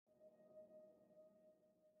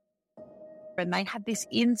and they had this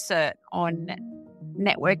insert on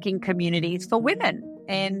networking communities for women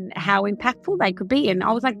and how impactful they could be. And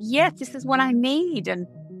I was like, yes, this is what I need. And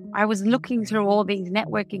I was looking through all these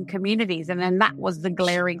networking communities, and then that was the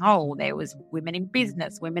glaring hole. There was women in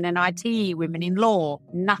business, women in IT, women in law,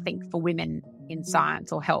 nothing for women in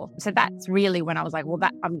science or health. So that's really when I was like, well,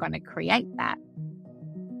 I'm going to create that.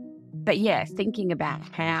 But yeah, thinking about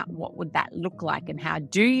what would that look like and how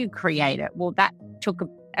do you create it? Well, that took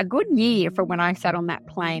a good year from when I sat on that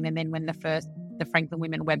plane and then when the Franklin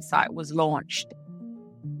Women website was launched.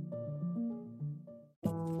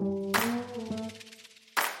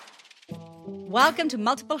 Welcome to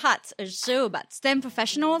Multiple Hats, a show about STEM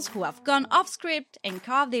professionals who have gone off script and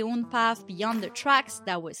carved their own path beyond the tracks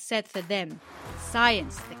that were set for them.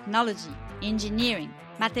 Science, technology, engineering,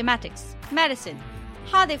 mathematics, medicine,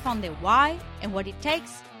 how they found their why and what it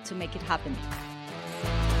takes to make it happen.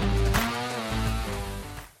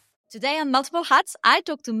 Today on Multiple Hats, I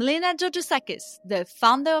talk to Melina Georgousakis, the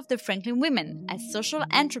founder of the Franklin Women, a social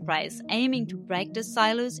enterprise aiming to break the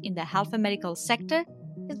silos in the health and medical sector,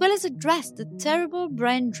 as well as address the terrible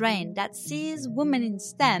brain drain that sees women in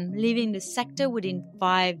STEM leaving the sector within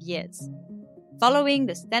 5 years. Following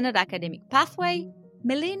the standard academic pathway,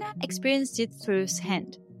 Melina experienced it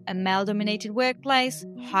firsthand. A male-dominated workplace,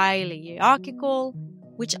 highly hierarchical,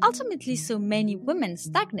 which ultimately saw many women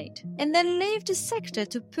stagnate and then leave the sector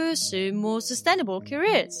to pursue more sustainable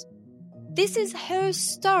careers. This is her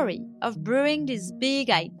story of brewing this big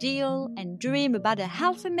ideal and dream about a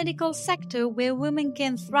health and medical sector where women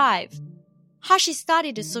can thrive. How she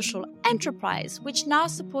started a social enterprise which now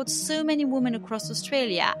supports so many women across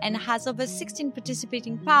Australia and has over 16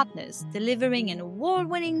 participating partners, delivering an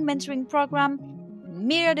award-winning mentoring program, a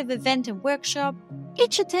myriad of events and workshops,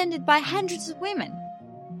 each attended by hundreds of women.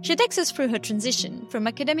 She takes us through her transition from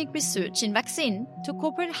academic research in vaccine to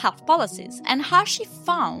corporate health policies and how she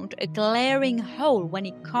found a glaring hole when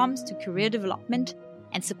it comes to career development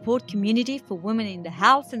and support community for women in the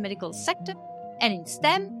health and medical sector and in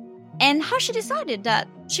STEM, and how she decided that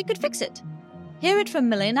she could fix it. Hear it from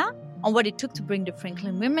Melina on what it took to bring the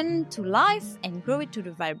Franklin Women to life and grow it to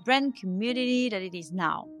the vibrant community that it is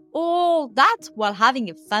now. All that while having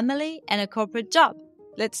a family and a corporate job.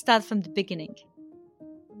 Let's start from the beginning.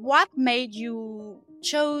 What made you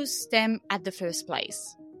choose STEM at the first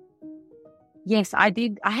place? Yes, I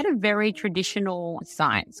did. I had a very traditional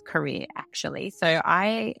science career, actually. So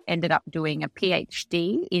I ended up doing a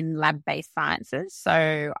PhD in lab-based sciences.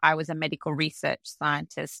 So I was a medical research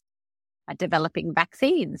scientist developing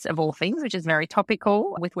vaccines, of all things, which is very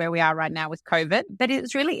topical with where we are right now with COVID. But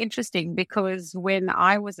it's really interesting because when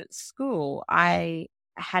I was at school, I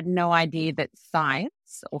had no idea that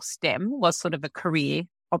science or STEM was sort of a career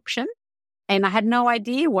option. And I had no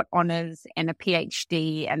idea what honours and a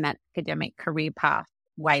PhD and that academic career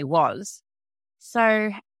pathway was.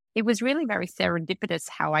 So it was really very serendipitous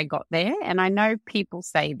how I got there. And I know people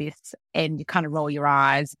say this and you kind of roll your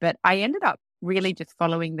eyes, but I ended up really just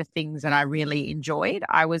following the things that I really enjoyed.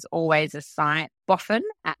 I was always a science boffin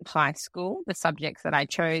at high school. The subjects that I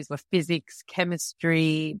chose were physics,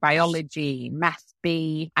 chemistry, biology, maths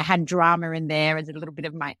B. I had drama in there as a little bit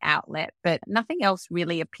of my outlet, but nothing else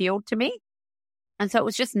really appealed to me. And so it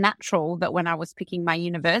was just natural that when I was picking my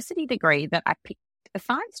university degree that I picked a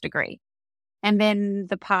science degree. And then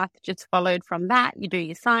the path just followed from that. You do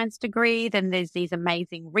your science degree, then there's these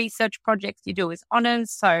amazing research projects you do as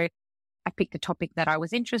honours. So I picked a topic that I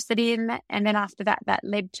was interested in. And then after that, that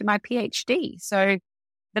led to my PhD. So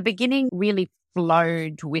the beginning really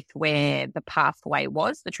flowed with where the pathway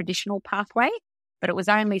was, the traditional pathway. But it was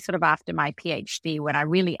only sort of after my PhD when I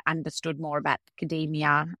really understood more about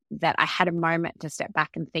academia that I had a moment to step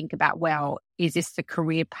back and think about, well, is this the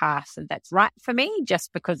career path that's right for me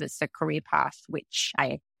just because it's the career path which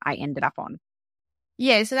I ended up on?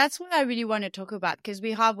 Yeah, so that's what I really want to talk about because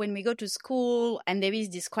when we go to school and there is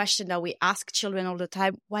this question that we ask children all the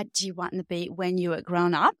time, what do you want to be when you are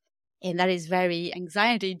grown up? And that is very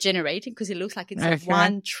anxiety generating because it looks like it's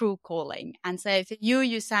one true calling. And so if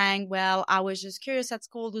you're saying, well, I was just curious at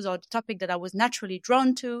school. Those are the topics that I was naturally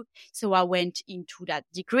drawn to. So I went into that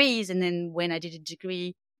degrees. And then when I did a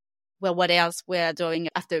degree, well, what else were I doing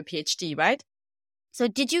after a PhD, right? So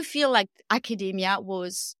did you feel like academia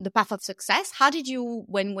was the path of success? How did you,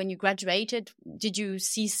 when you graduated, did you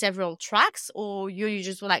see several tracks or you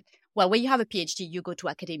just were like, well, when you have a PhD, you go to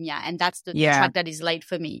academia and that's the track that is laid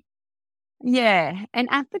for me? Yeah. And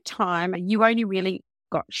at the time, you only really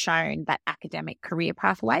got shown that academic career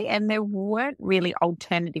pathway and there weren't really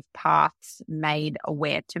alternative paths made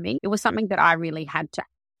aware to me. It was something that I really had to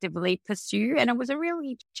actively pursue. And it was a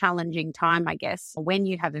really challenging time, I guess, when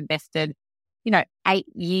you have invested 8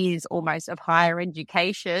 years almost of higher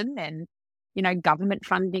education and, government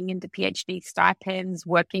funding into PhD stipends,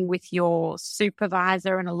 working with your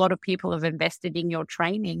supervisor, and a lot of people have invested in your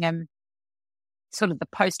training, and sort of the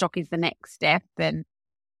postdoc is the next step. And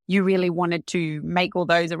you really wanted to make all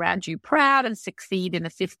those around you proud and succeed in a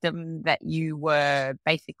system that you were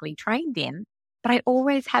basically trained in. But I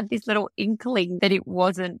always had this little inkling that it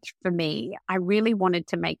wasn't for me. I really wanted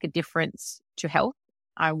to make a difference to health.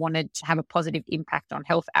 I wanted to have a positive impact on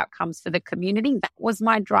health outcomes for the community. That was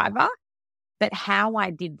my driver. But how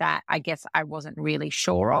I did that, I guess I wasn't really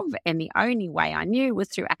sure of. And the only way I knew was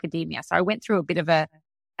through academia. So I went through a bit of a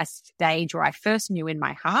stage where I first knew in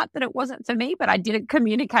my heart that it wasn't for me, but I didn't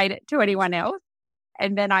communicate it to anyone else.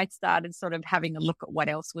 And then I started sort of having a look at what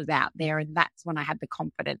else was out there. And that's when I had the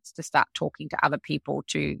confidence to start talking to other people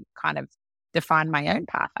to kind of define my own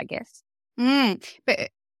path, I guess. But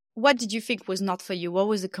what did you think was not for you? What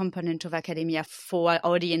was the component of academia for an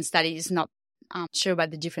audience that is not sure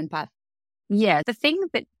about the different path? Yeah, the thing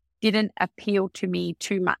that didn't appeal to me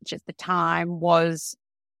too much at the time was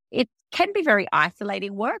it can be very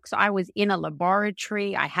isolating work. So I was in a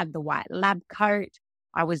laboratory. I had the white lab coat.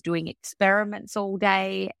 I was doing experiments all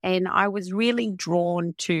day, and I was really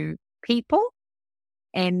drawn to people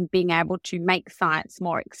and being able to make science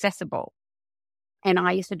more accessible. And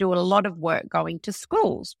I used to do a lot of work going to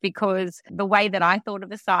schools, because the way that I thought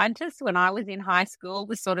of a scientist when I was in high school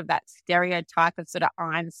was sort of that stereotype of sort of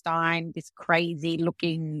Einstein, this crazy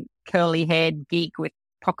looking curly haired geek with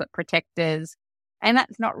pocket protectors. And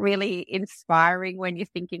that's not really inspiring when you're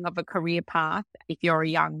thinking of a career path if you're a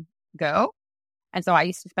young girl. And so I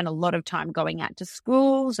used to spend a lot of time going out to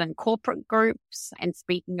schools and corporate groups and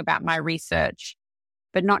speaking about my research,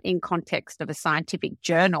 but not in context of a scientific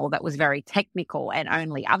journal that was very technical and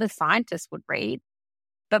only other scientists would read,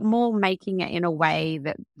 but more making it in a way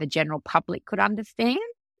that the general public could understand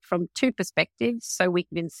from two perspectives, so we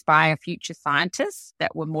could inspire future scientists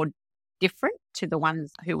that were more different to the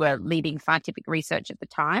ones who were leading scientific research at the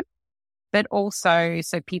time, but also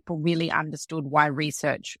so people really understood why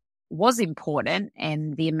research was important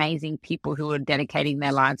and the amazing people who were dedicating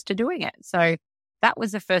their lives to doing it. So that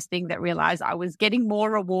was the first thing that realized I was getting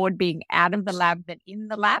more reward being out of the lab than in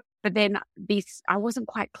the lab. But then I wasn't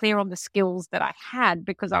quite clear on the skills that I had,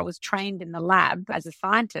 because I was trained in the lab as a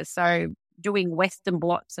scientist. So doing Western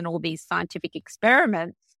blots and all these scientific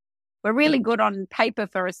experiments were really good on paper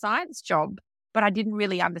for a science job, but I didn't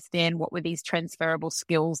really understand what were these transferable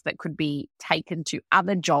skills that could be taken to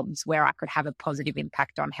other jobs where I could have a positive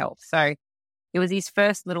impact on health. So it was these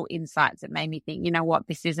first little insights that made me think, you know what,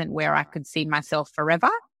 this isn't where I could see myself forever,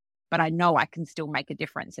 but I know I can still make a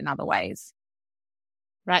difference in other ways.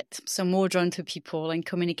 Right. So more drawn to people and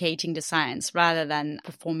communicating the science rather than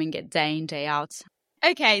performing it day in, day out.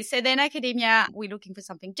 Okay. So then academia, we're looking for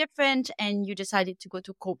something different, and you decided to go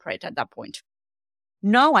to corporate at that point.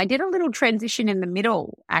 No, I did a little transition in the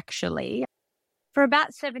middle, actually. For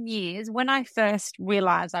about 7 years, when I first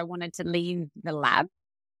realized I wanted to leave the lab,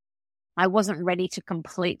 I wasn't ready to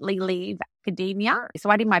completely leave academia. So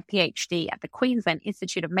I did my PhD at the Queensland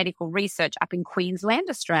Institute of Medical Research up in Queensland,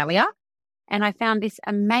 Australia. And I found this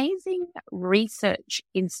amazing research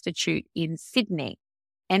institute in Sydney.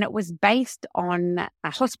 And it was based on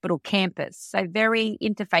a hospital campus, so very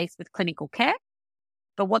interface with clinical care.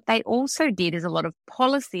 But what they also did is a lot of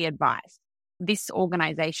policy advice. This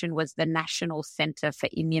organization was the National Centre for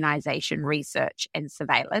Immunisation Research and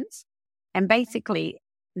Surveillance. And basically,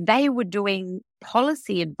 they were doing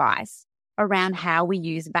policy advice around how we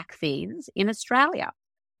use vaccines in Australia.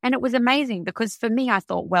 And it was amazing, because for me, I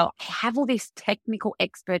thought, well, I have all this technical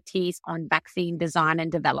expertise on vaccine design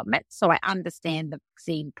and development, so I understand the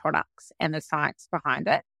vaccine products and the science behind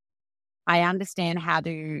it. I understand how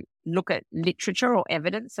to look at literature or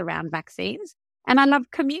evidence around vaccines. And I love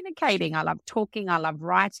communicating. I love talking. I love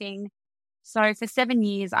writing. So for 7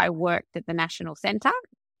 years, I worked at the National Centre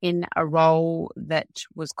in a role that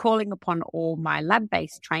was calling upon all my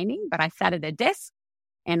lab-based training, but I sat at a desk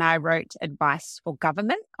and I wrote advice for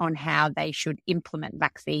government on how they should implement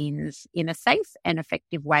vaccines in a safe and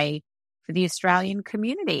effective way for the Australian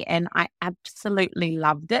community. And I absolutely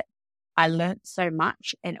loved it. I learnt so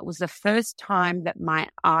much, and it was the first time that my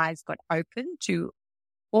eyes got open to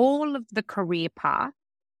all of the career paths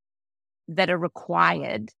that are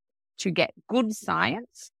required to get good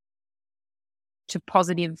science to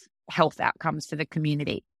positive health outcomes for the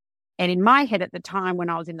community. And in my head at the time when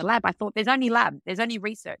I was in the lab, I thought there's only lab, there's only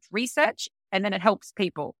research, and then it helps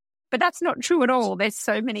people. But that's not true at all. There's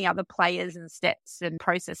so many other players and steps and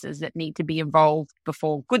processes that need to be involved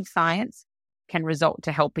before good science can result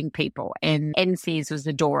to helping people. And NCs was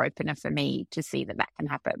the door opener for me to see that can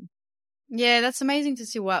happen. Yeah, that's amazing to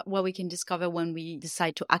see what we can discover when we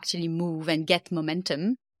decide to actually move and get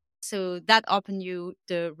momentum. So that opened you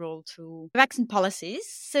the role to vaccine policies.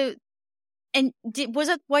 So, and was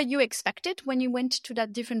that what you expected when you went to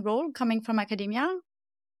that different role coming from academia?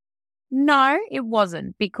 No, it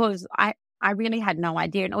wasn't, because I really had no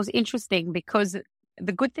idea. And it was interesting because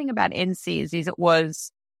the good thing about NCs is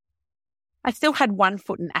I still had one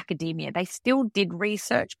foot in academia. They still did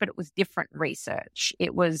research, but it was different research.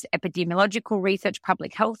 It was epidemiological research,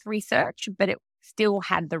 public health research, but it still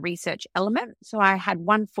had the research element. So I had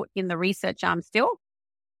one foot in the research arm still,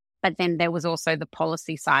 but then there was also the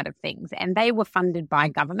policy side of things, and they were funded by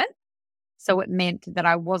government. So it meant that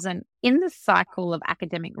I wasn't in the cycle of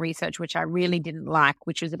academic research, which I really didn't like,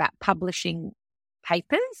 which was about publishing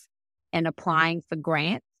papers and applying for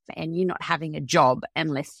grants, and you not having a job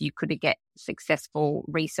unless you could get successful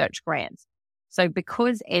research grants. So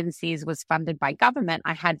because NCs was funded by government,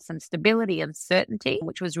 I had some stability and certainty,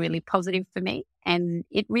 which was really positive for me. And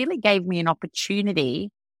it really gave me an opportunity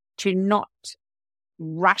to not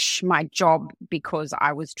rush my job because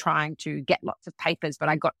I was trying to get lots of papers, but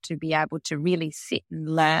I got to be able to really sit and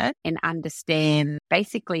learn and understand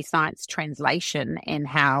basically science translation and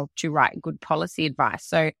how to write good policy advice.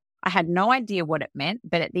 So I had no idea what it meant,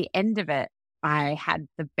 but at the end of it, I had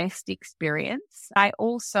the best experience. I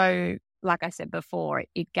also, like I said before,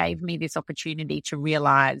 it gave me this opportunity to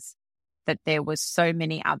realize that there was so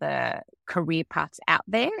many other career paths out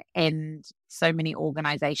there and so many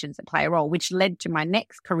organizations that play a role, which led to my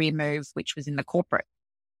next career move, which was in the corporate.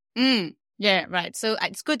 Yeah, right. So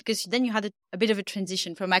it's good because then you had a bit of a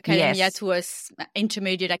transition from academia to an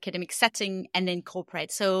intermediate academic setting and then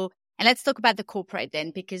corporate. So, and let's talk about the corporate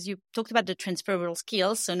then, because you talked about the transferable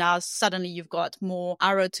skills. So now suddenly you've got more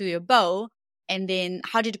arrow to your bow. And then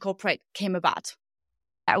how did the corporate came about?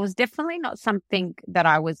 That was definitely not something that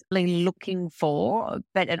I was really looking for,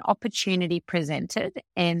 but an opportunity presented,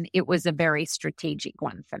 and it was a very strategic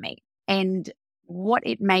one for me. And what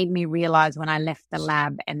it made me realize when I left the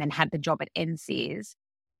lab and then had the job at NCS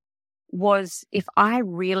was if I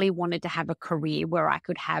really wanted to have a career where I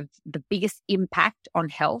could have the biggest impact on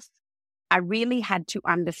health, I really had to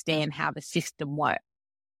understand how the system worked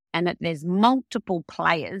and that there's multiple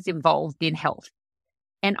players involved in health.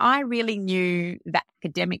 And I really knew the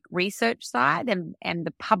academic research side and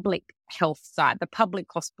the public health side, the public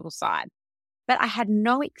hospital side. But I had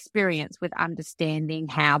no experience with understanding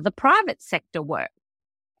how the private sector worked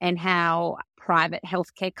and how private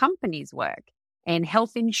healthcare companies work and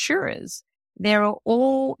health insurers. There's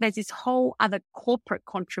this whole other corporate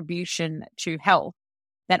contribution to health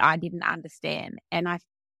that I didn't understand. And I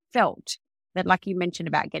felt that, like you mentioned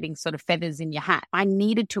about getting sort of feathers in your hat, I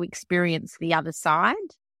needed to experience the other side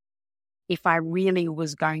if I really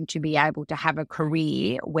was going to be able to have a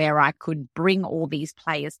career where I could bring all these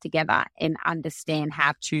players together and understand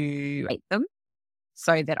how to rate them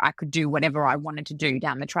so that I could do whatever I wanted to do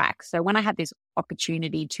down the track. So when I had this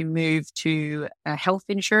opportunity to move to a health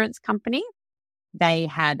insurance company, they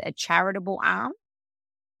had a charitable arm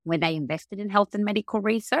where they invested in health and medical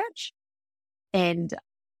research, and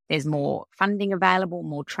there's more funding available,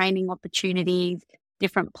 more training opportunities,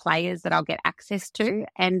 different players that I'll get access to.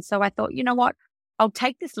 And so I thought, you know what, I'll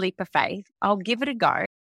take this leap of faith. I'll give it a go.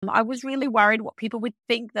 I was really worried what people would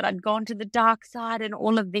think, that I'd gone to the dark side and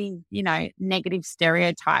all of the, negative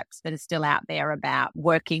stereotypes that are still out there about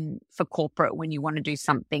working for corporate when you want to do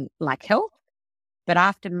something like health. But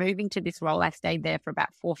after moving to this role, I stayed there for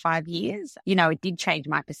about 4 or 5 years. It did change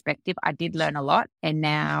my perspective. I did learn a lot. And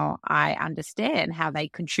now I understand how they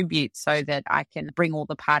contribute so that I can bring all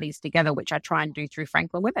the parties together, which I try and do through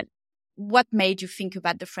Franklin Women. What made you think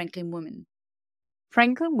about the Franklin Women?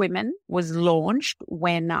 Franklin Women was launched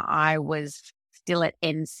when I was still at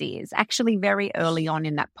NCS, actually very early on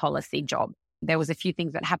in that policy job. There was a few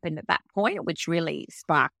things that happened at that point, which really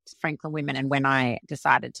sparked Franklin Women and when I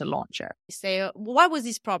decided to launch it. So what was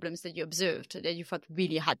these problems that you observed that you thought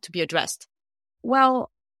really had to be addressed?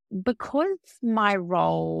 Well, because my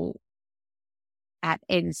role at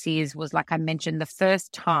NCS was, like I mentioned, the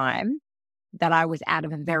first time that I was out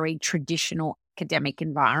of a very traditional academic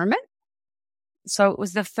environment. So it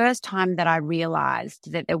was the first time that I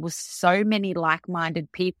realized that there was so many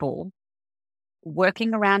like-minded people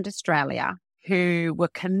working around Australia who were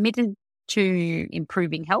committed to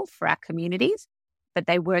improving health for our communities, but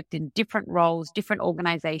they worked in different roles, different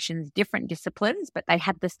organizations, different disciplines, but they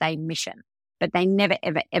had the same mission. But they never,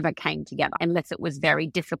 ever, ever came together unless it was very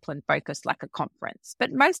discipline focused, like a conference.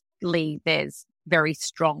 But mostly there's very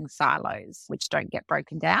strong silos which don't get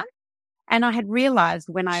broken down. And I had realized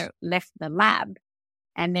when I left the lab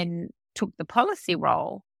and then took the policy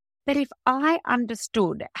role that if I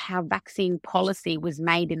understood how vaccine policy was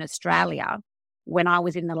made in Australia when I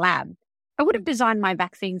was in the lab, I would have designed my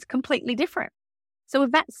vaccines completely different. So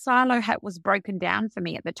if that silo was broken down for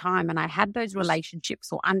me at the time and I had those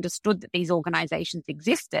relationships or understood that these organizations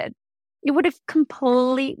existed, it would have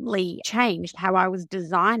completely changed how I was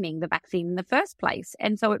designing the vaccine in the first place.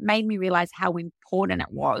 And so it made me realize how important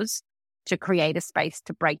it was to create a space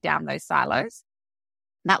to break down those silos.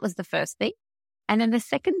 That was the first thing. And then the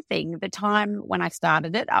second thing, the time when I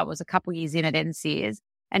started it, I was a couple of years in at NCS,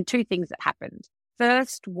 and two things that happened.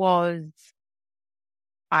 First was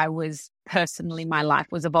my life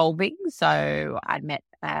was evolving. So I'd met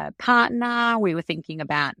a partner. We were thinking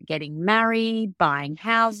about getting married, buying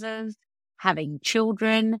houses, having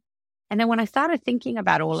children. And then when I started thinking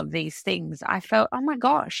about all of these things, I felt, oh my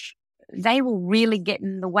gosh, they will really get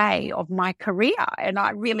in the way of my career. And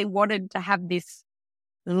I really wanted to have this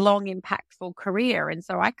long, impactful career. And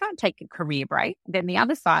so I can't take a career break. Then the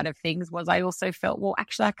other side of things was I also felt, well,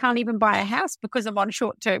 actually, I can't even buy a house because I'm on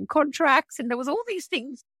short-term contracts. And there was all these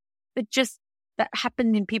things that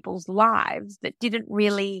happened in people's lives that didn't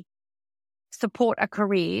really support a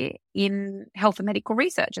career in health and medical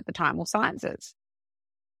research at the time, or sciences.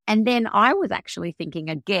 And then I was actually thinking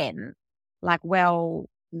again, like, well,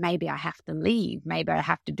 maybe I have to leave. Maybe I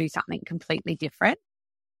have to do something completely different.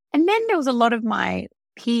 And then there was a lot of my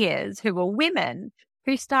peers who were women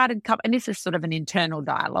who started, and this is sort of an internal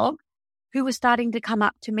dialogue, who were starting to come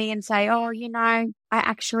up to me and say, oh, I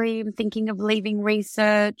actually am thinking of leaving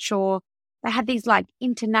research. Or they had these like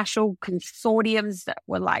international consortiums that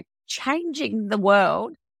were like changing the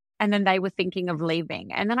world. And then they were thinking of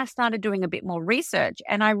leaving. And then I started doing a bit more research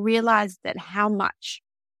and I realized that how much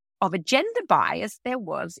of a gender bias there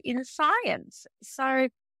was in science. So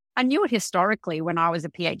I knew it historically when I was a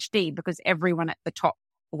PhD because everyone at the top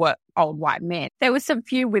were old white men. There were some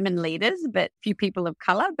few women leaders, but few people of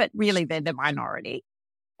color, but really they're the minority.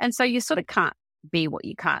 And so you sort of can't be what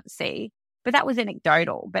you can't see. But that was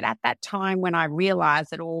anecdotal. But at that time when I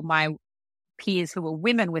realized that all my peers who were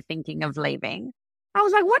women were thinking of leaving, I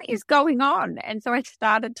was like, what is going on? And so I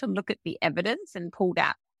started to look at the evidence and pulled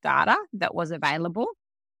out data that was available.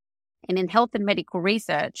 And in health and medical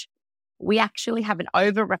research, we actually have an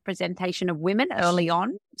overrepresentation of women early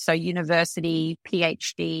on. So university,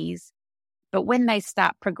 PhDs. But when they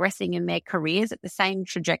start progressing in their careers at the same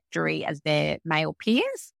trajectory as their male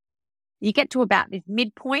peers, you get to about this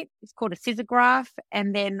midpoint. It's called a scissor graph.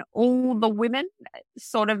 And then all the women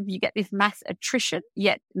you get this mass attrition,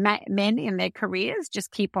 yet men in their careers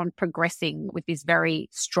just keep on progressing with this very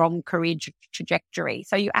strong career trajectory.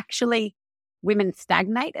 So women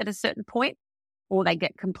stagnate at a certain point or they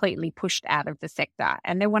get completely pushed out of the sector.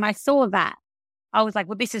 And then when I saw that, I was like,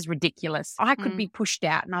 well, this is ridiculous. I could be pushed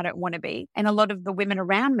out and I don't want to be. And a lot of the women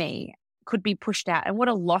around me could be pushed out. And what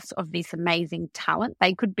a loss of this amazing talent.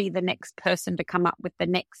 They could be the next person to come up with the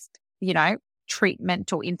next,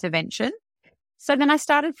 treatment or intervention. So then I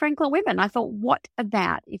started Franklin Women. I thought, what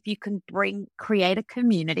about if you can create a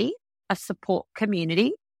community, a support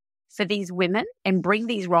community for these women and bring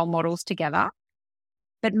these role models together,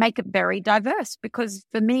 but make it very diverse? Because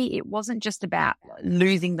for me, it wasn't just about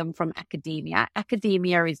losing them from academia.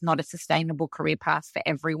 Academia is not a sustainable career path for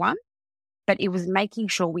everyone, but it was making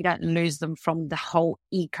sure we don't lose them from the whole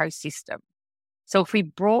ecosystem. So if we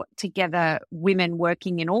brought together women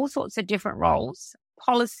working in all sorts of different roles,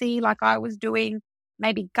 policy like I was doing,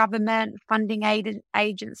 maybe government, funding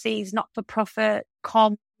agencies, not-for-profit,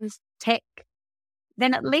 comms, tech,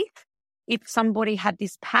 then at least if somebody had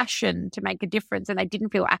this passion to make a difference and they didn't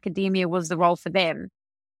feel academia was the role for them,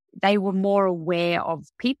 they were more aware of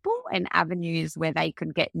people and avenues where they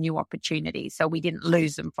could get new opportunities. So we didn't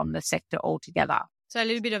lose them from the sector altogether. So a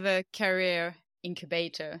little bit of a career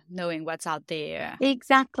incubator, knowing what's out there.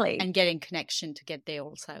 Exactly. And getting connection to get there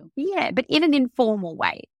also. Yeah, but in an informal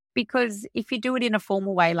way. Because if you do it in a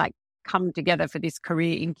formal way, like come together for this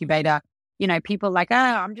career incubator, people are like,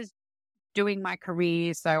 I'm just doing my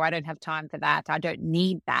career, so I don't have time for that. I don't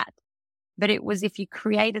need that. But it was if you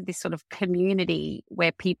created this sort of community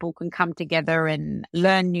where people can come together and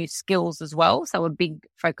learn new skills as well. So a big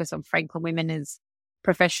focus on Franklin Women is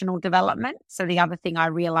professional development. So the other thing I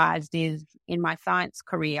realized is in my science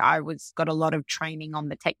career, I got a lot of training on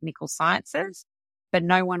the technical sciences, but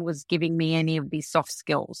no one was giving me any of these soft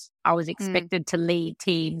skills. I was expected to lead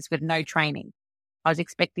teams with no training. I was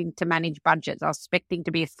expecting to manage budgets. I was expecting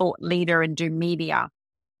to be a thought leader and do media.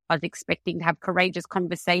 I was expecting to have courageous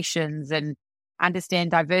conversations and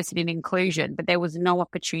understand diversity and inclusion, but there was no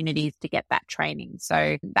opportunities to get that training.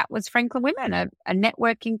 So that was Franklin Women, a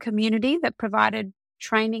networking community that provided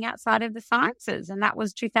training outside of the sciences. And that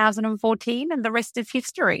was 2014, and the rest is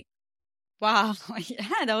history. Wow.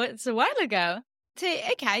 Yeah, no, it's a while ago.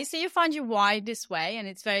 Okay, so you find your why this way, and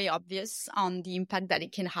it's very obvious on the impact that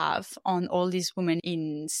it can have on all these women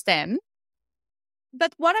in STEM.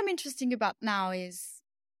 But what I'm interested about now is,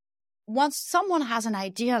 once someone has an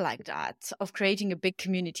idea like that of creating a big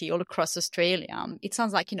community all across Australia, it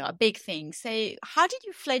sounds like, a big thing. Say, how did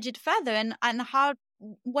you fledge it further, and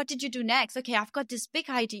what did you do next? Okay, I've got this big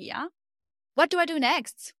idea. What do I do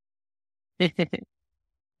next?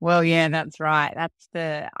 Well, yeah, that's right.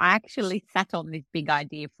 I actually sat on this big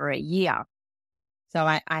idea for a year. So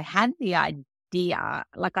I had the idea,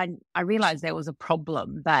 like I realized there was a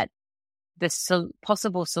problem, but the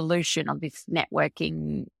possible solution of this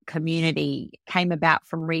networking community came about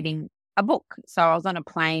from reading a book. So I was on a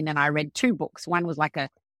plane and I read 2 books. One was like a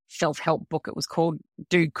self-help book. It was called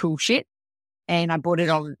Do Cool Shit. And I bought it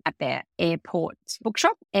at the airport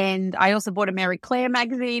bookshop. And I also bought a Mary Claire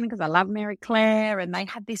magazine because I love Mary Claire. And they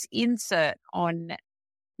had this insert on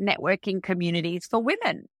networking communities for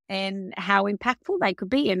women and how impactful they could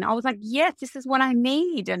be. And I was like, yes, this is what I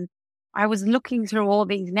need. And I was looking through all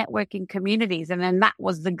these networking communities, and then that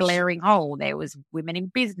was the glaring hole. There was women in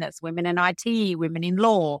business, women in IT, women in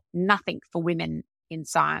law, nothing for women in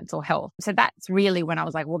science or health. So that's really when I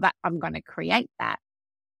was like, well, I'm going to create that.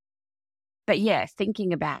 But yeah,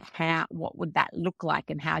 thinking about what would that look like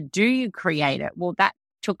and how do you create it? Well, that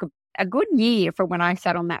took a good year from when I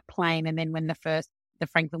sat on that plane, and then when the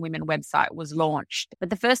Franklin Women website was launched. But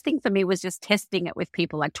the first thing for me was just testing it with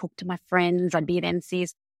people. I'd talk to my friends. I'd be at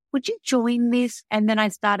NCS. Would you join this? And then I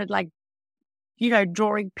started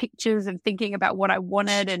drawing pictures and thinking about what I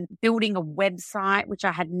wanted and building a website, which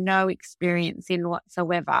I had no experience in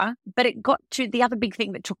whatsoever. But it got to the other big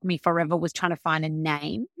thing that took me forever was trying to find a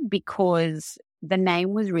name, because the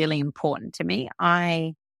name was really important to me.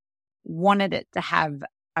 I wanted it to have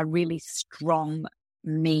a really strong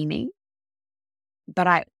meaning, but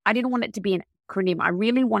I didn't want it to be an acronym. I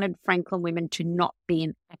really wanted Franklin Women to not be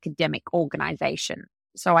an academic organization.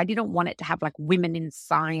 So I didn't want it to have like Women in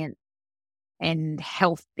Science and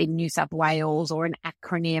Health in New South Wales or an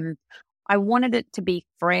acronym. I wanted it to be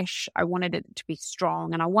fresh. I wanted it to be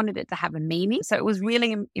strong, and I wanted it to have a meaning. So it was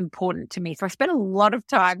really important to me. So I spent a lot of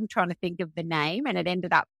time trying to think of the name, and it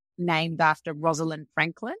ended up named after Rosalind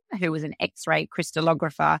Franklin, who was an X-ray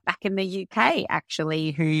crystallographer back in the UK,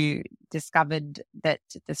 actually, who discovered that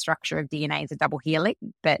the structure of DNA is a double helix.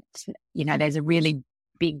 But, there's a really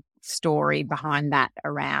big story behind that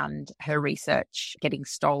around her research getting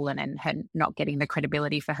stolen and her not getting the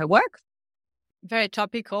credibility for her work. Very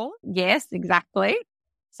topical. Yes, exactly.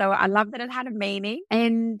 So I love that it had a meaning,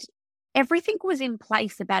 and everything was in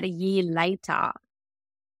place about a year later,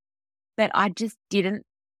 but I just didn't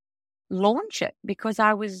launch it because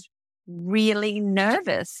I was really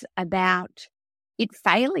nervous about it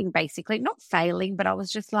failing, basically. Not failing, but I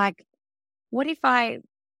was just like, what if I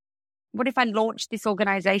launch this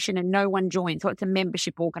organization and no one joins? So it's a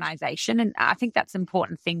membership organization. And I think that's an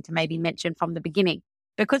important thing to maybe mention from the beginning.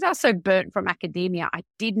 Because I was so burnt from academia, I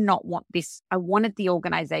did not want this. I wanted the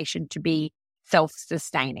organization to be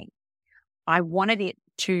self-sustaining. I wanted it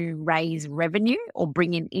to raise revenue or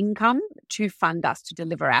bring in income to fund us to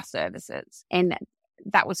deliver our services. And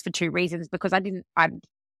that was for 2 reasons, because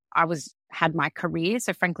had my career.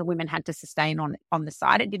 So Franklin Women had to sustain on the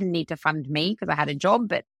side. It didn't need to fund me because I had a job,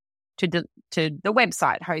 but to the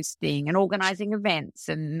website hosting and organizing events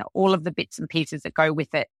and all of the bits and pieces that go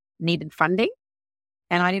with it needed funding.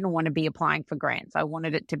 And I didn't want to be applying for grants. I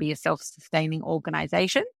wanted it to be a self-sustaining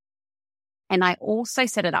organization. And I also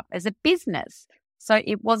set it up as a business. So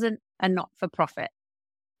it wasn't a not-for-profit.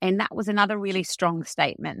 And that was another really strong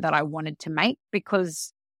statement that I wanted to make,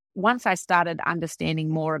 because once I started understanding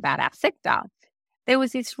more about our sector, there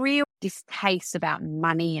was this real distaste about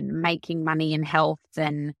money and making money in health.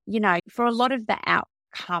 And, for a lot of the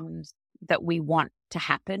outcomes that we want to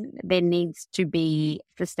happen, there needs to be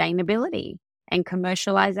sustainability and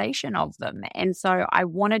commercialization of them. And so I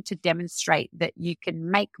wanted to demonstrate that you can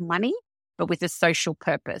make money, but with a social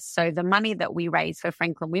purpose. So the money that we raised for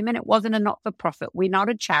Franklin Women, it wasn't a not-for-profit. We're not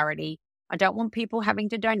a charity. I don't want people having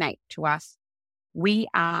to donate to us. We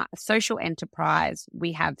are a social enterprise.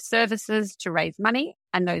 We have services to raise money,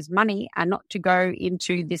 and those money are not to go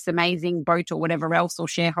into this amazing boat or whatever else or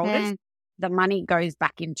shareholders. The money goes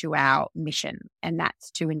back into our mission, and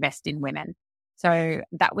that's to invest in women. So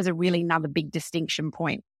that was another big distinction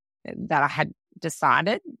point that I had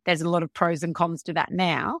decided. There's a lot of pros and cons to that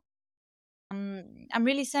now. I'm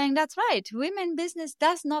really saying that's right. Women business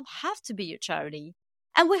does not have to be your charity.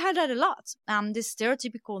 And we heard that a lot. This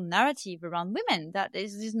stereotypical narrative around women that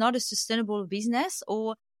is not a sustainable business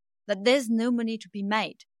or that there's no money to be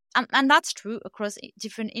made. And that's true across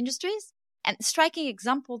different industries. And striking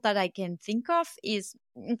example that I can think of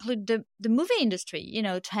include the movie industry.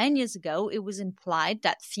 10 years ago, it was implied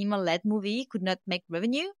that female-led movie could not make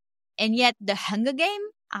revenue. And yet the Hunger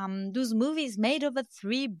Games, those movies made over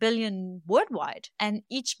 3 billion worldwide, and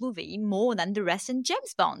each movie more than the rest in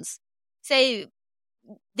James Bond's. So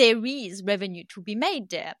there is revenue to be made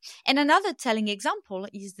there. And another telling example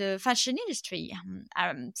is the fashion industry.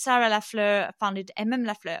 Sarah Lafleur founded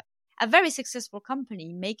Lafleur, a very successful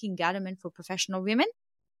company making garment for professional women.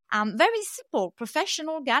 Very simple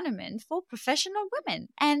professional garment for professional women.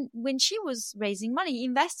 And when she was raising money,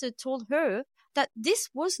 investors told her that this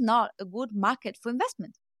was not a good market for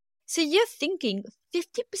investment. So you're thinking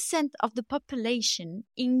 50% of the population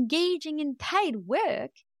engaging in paid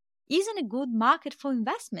work isn't a good market for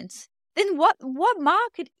investments. Then what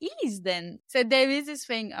market is then? So there is this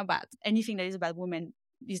thing about anything that is about women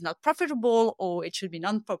is not profitable or it should be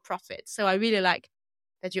non-for-profit. So I really like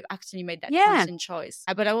that you actually made that conscious choice.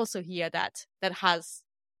 But I also hear that has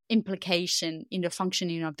implication in the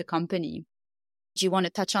functioning of the company. Do you want to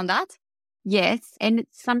touch on that? Yes. And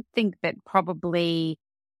it's something that probably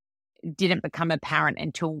didn't become apparent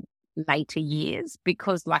until later years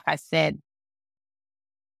because, like I said,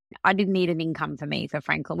 I didn't need an income for me for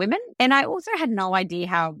Franklin Women. And I also had no idea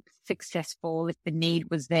how successful, if the need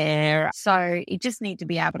was there. So it just needed to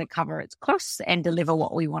be able to cover its costs and deliver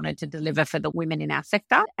what we wanted to deliver for the women in our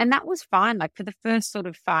sector. And that was fine. Like for the first sort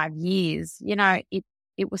of 5 years,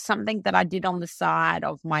 it was something that I did on the side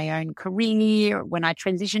of my own career. When I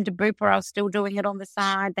transitioned to Bupa, I was still doing it on the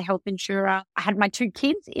side, the health insurer. I had my 2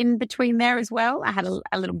 kids in between there as well. I had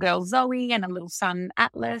a little girl, Zoe, and a little son,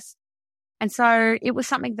 Atlas. And so it was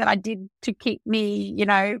something that I did to keep me,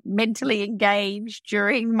 mentally engaged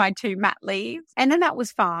during my 2 mat leaves. And then that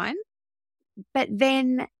was fine. But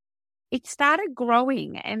then it started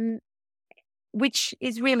growing, and which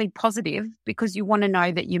is really positive because you want to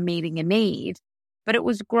know that you're meeting a need. But it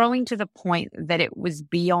was growing to the point that it was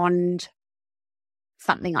beyond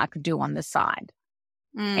something I could do on the side.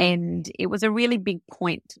 And it was a really big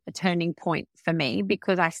point, a turning point for me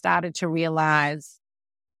because I started to realize,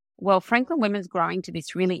 well, Franklin Women's growing to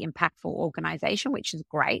this really impactful organization, which is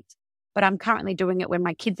great. But I'm currently doing it when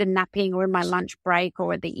my kids are napping or in my lunch break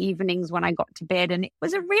or at the evenings when I got to bed. And it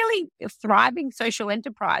was a really thriving social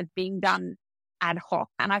enterprise being done ad hoc.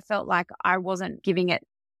 And I felt like I wasn't giving it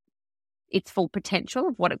its full potential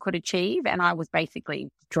of what it could achieve. And I was basically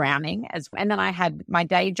drowning and then I had my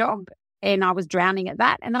day job and I was drowning at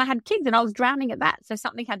that. And then I had kids and I was drowning at that. So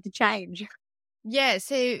something had to change. Yeah.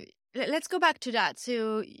 So let's go back to that.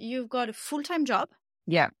 So you've got a full-time job?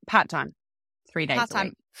 Yeah. Part-time. 3 days a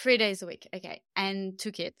week. 3 days a week. Okay. And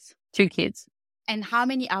 2 kids? 2 kids. And how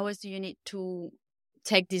many hours do you need to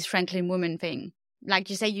take this Franklin Women thing? Like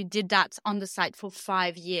you say, you did that on the side for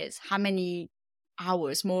 5 years. How many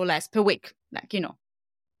hours, more or less, per week?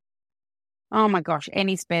 Oh my gosh,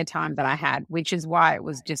 any spare time that I had, which is why it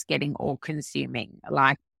was just getting all consuming.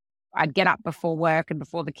 Like I'd get up before work and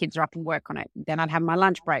before the kids are up and work on it. Then I'd have my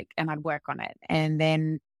lunch break and I'd work on it. And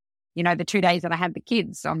then, the 2 days that I had the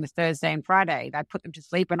kids on the Thursday and Friday, I'd put them to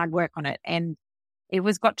sleep and I'd work on it. And it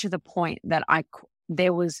was got to the point that I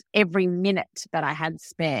was every minute that I had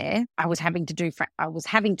spare, I was wanting to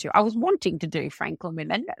do Franklin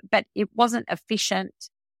Women, but it wasn't efficient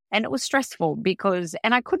and it was stressful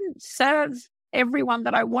and I couldn't serve everyone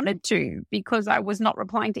that I wanted to because I was not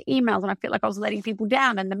replying to emails and I felt like I was letting people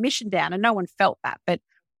down and the mission down and no one felt that, but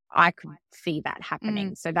I could see that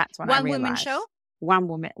happening. So that's when I realized. 1 woman show? 1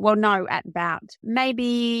 woman. Well, no, at about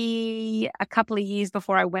maybe a couple of years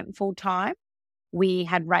before I went full time. We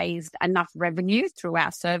had raised enough revenue through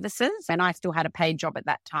our services, and I still had a paid job at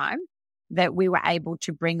that time, that we were able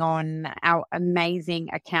to bring on our amazing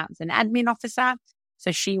accounts and admin officer.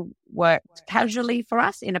 So she worked casually for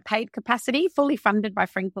us in a paid capacity, fully funded by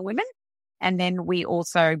Franklin Women. And then we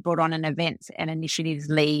also brought on an events and initiatives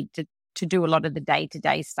lead to do a lot of the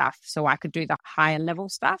day-to-day stuff so I could do the higher level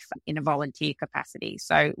stuff in a volunteer capacity.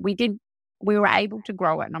 So we were able to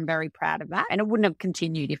grow it and I'm very proud of that. And it wouldn't have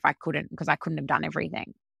continued if I couldn't, because I couldn't have done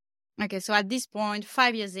everything. Okay, so at this point,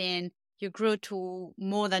 5 years in, you grew to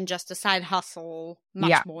more than just a side hustle,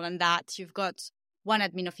 much more than that. You've got 1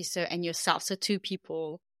 admin officer and yourself, so 2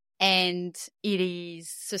 people, and it is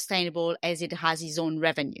sustainable as it has its own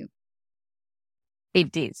revenue.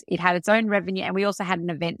 It is. It had its own revenue, and we also had an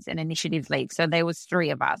events and initiatives lead. So there was 3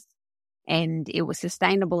 of us. and it was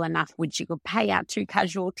sustainable enough which you could pay out 2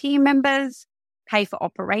 casual team members, pay for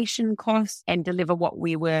operation costs, and deliver what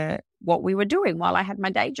we were doing while I had my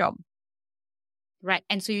day job. Right.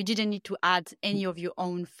 And so you didn't need to add any of your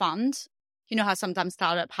own funds. You know how sometimes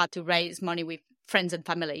startup had to raise money with friends and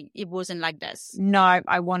family. It wasn't like this. No,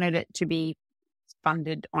 I wanted it to be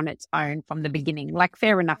funded on its own from the beginning. Like,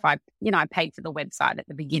 fair enough, I paid for the website at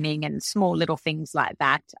the beginning and small little things like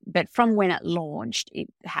that. But from when it launched, it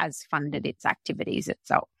has funded its activities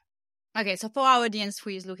itself. Okay, so for our audience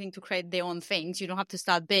who is looking to create their own things, you don't have to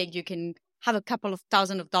start big. You can have a couple of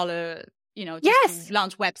 $1,000, just to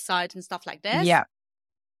launch websites and stuff like this. Yeah.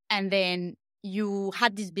 And then you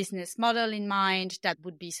had this business model in mind that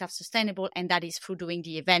would be self-sustainable, and that is through doing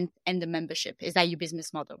the event and the membership. Is that your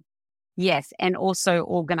business model? Yes, and also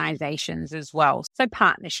organizations as well. So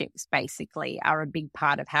partnerships basically are a big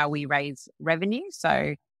part of how we raise revenue.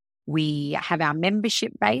 So we have our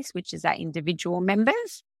membership base, which is our individual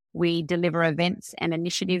members. We deliver events and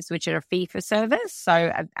initiatives which are a fee for service.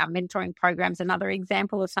 So our mentoring program is another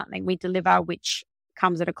example of something we deliver, which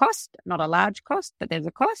comes at a cost, not a large cost, but there's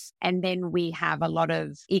a cost. And then we have a lot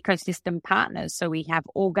of ecosystem partners. So we have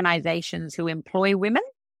organizations who employ women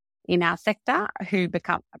in our sector who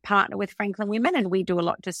become a partner with Franklin Women, and we do a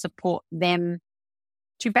lot to support them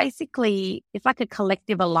to basically, it's like a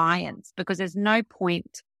collective alliance, because there's no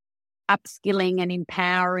point upskilling and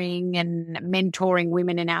empowering and mentoring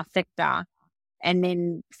women in our sector and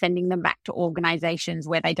then sending them back to organizations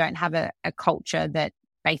where they don't have a culture that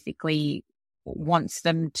basically wants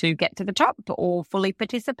them to get to the top or fully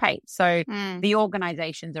participate. So the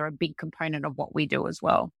organizations are a big component of what we do as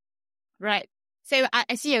well. Right. So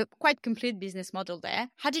I see a quite complete business model there.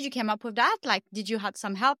 How did you come up with that? Like, did you have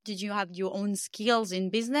some help? Did you have your own skills in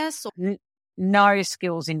business? No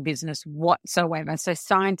skills in business whatsoever. So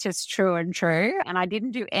scientist, true and true. And I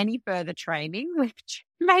didn't do any further training, which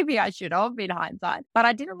maybe I should have in hindsight. But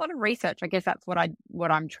I did a lot of research. I guess that's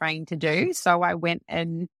what I'm trained to do. So I went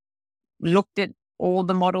and looked at all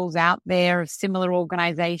the models out there of similar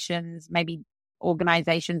organizations, maybe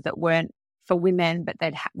organizations that weren't for women, but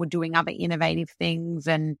that were doing other innovative things.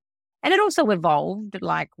 And it also evolved.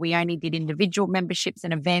 Like, we only did individual memberships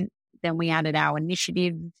and events. Then we added our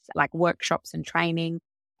initiatives like workshops and training.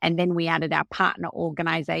 And then we added our partner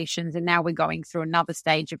organizations. And now we're going through another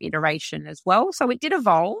stage of iteration as well. So it did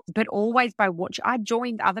evolve, but always by watch. I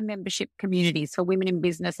joined other membership communities for women in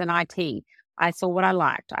business and IT. I saw what I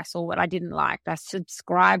liked. I saw what I didn't like. I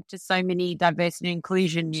subscribed to so many diversity and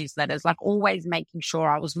inclusion newsletters, like always making sure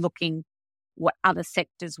I was looking what other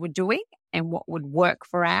sectors were doing and what would work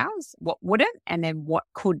for ours, what wouldn't, and then what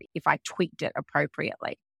could if I tweaked it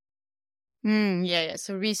appropriately. Yeah.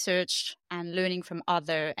 So research and learning from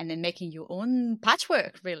other, and then making your own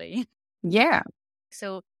patchwork, really. Yeah.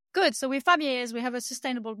 So good. So with 5 years, we have a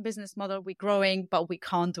sustainable business model. We're growing, but we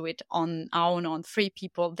can't do it on our own, on 3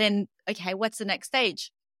 people. Then, okay, what's the next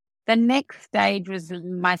stage? The next stage was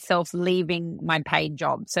myself leaving my paid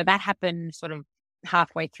job. So that happened sort of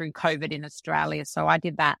halfway through COVID in Australia. So I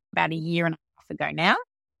did that about a year and a half ago now.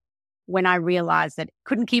 When I realized that I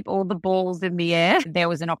couldn't keep all the balls in the air, there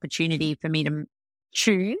was an opportunity for me to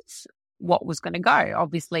choose what was going to go.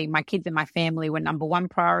 Obviously, my kids and my family were number one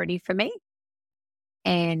priority for me.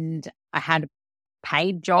 And I had a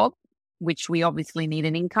paid job, which we obviously need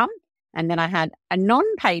an income. And then I had a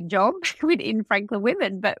non-paid job within Franklin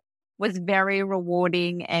Women, but was very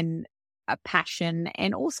rewarding and a passion,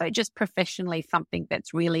 and also just professionally something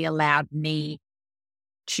that's really allowed me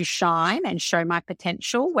to shine and show my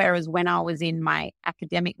potential. Whereas when I was in my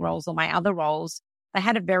academic roles or my other roles, they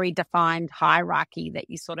had a very defined hierarchy that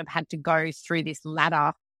you sort of had to go through this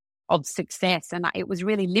ladder of success. And it was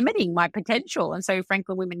really limiting my potential. And so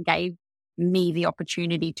Franklin Women gave me the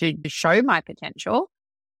opportunity to show my potential.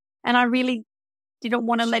 And I really didn't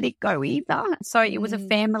want to let it go either. So it was a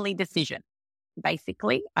family decision.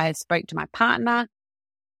 Basically, I spoke to my partner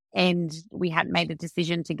and we had made a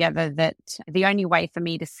decision together that the only way for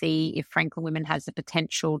me to see if Franklin Women has the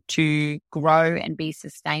potential to grow and be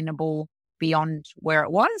sustainable beyond where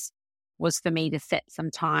it was for me to set some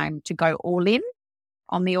time to go all in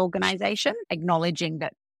on the organization, acknowledging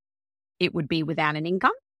that it would be without an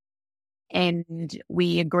income. And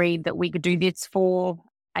we agreed that we could do this for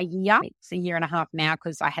a year. It's a year and a half now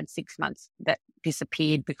because I had 6 months that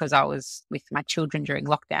disappeared because I was with my children during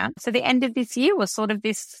lockdown. So the end of this year was sort of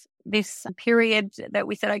this period that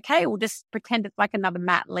we said, okay, we'll just pretend it's like another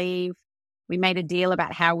mat leave. We made a deal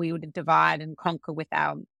about how we would divide and conquer with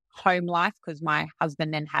our home life because my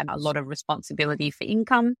husband then had a lot of responsibility for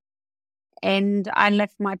income. And I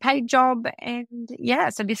left my paid job. And yeah,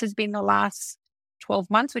 so this has been the last 12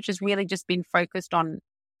 months, which has really just been focused on,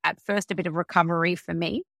 at first, a bit of recovery for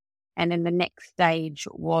me. And then the next stage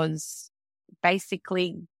was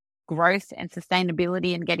basically growth and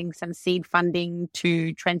sustainability and getting some seed funding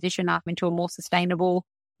to transition up into a more sustainable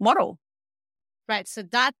model. Right. So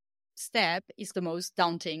that step is the most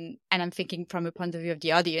daunting. And I'm thinking from a point of view of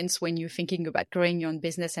the audience, when you're thinking about growing your own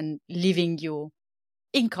business and leaving your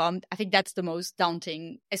income, I think that's the most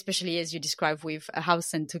daunting, especially as you describe with a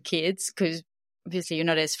house and 2 kids, because obviously you're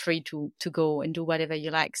not as free to go and do whatever you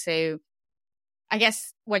like. So I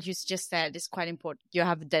guess what you just said is quite important. You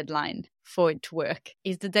have a deadline for it to work.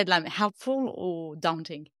 Is the deadline helpful or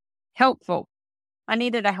daunting? Helpful. I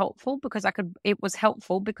needed it was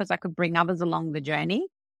helpful because I could bring others along the journey.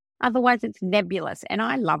 Otherwise, it's nebulous. And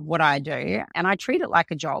I love what I do. And I treat it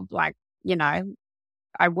like a job. Like,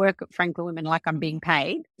 I work at Franklin Women like I'm being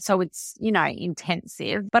paid. So it's,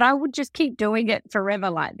 intensive. But I would just keep doing it forever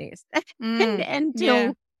like this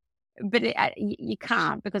until... But you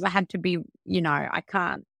can't, because I had to be, I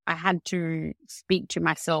had to speak to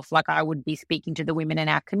myself like I would be speaking to the women in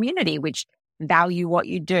our community, which value what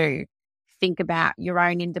you do. Think about your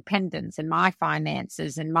own independence and my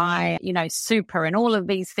finances and my, super and all of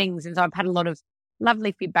these things. And so I've had a lot of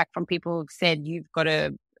lovely feedback from people who've said, you've got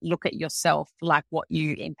to look at yourself like what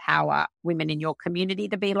you empower women in your community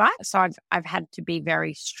to be like. So I've had to be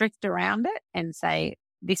very strict around it and say,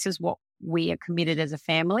 this is what we are committed as a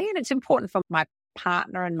family. And it's important for my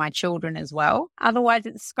partner and my children as well. Otherwise,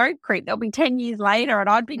 it's scope creep. They'll be 10 years later and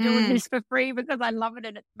I'd be doing this for free because I love it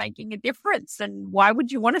and it's making a difference. And why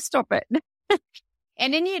would you want to stop it?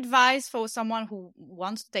 And any advice for someone who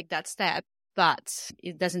wants to take that step, but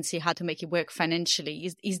it doesn't see how to make it work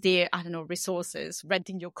financially? Is there, I don't know, resources,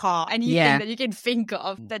 renting your car, anything that you can think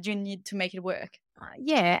of that you need to make it work?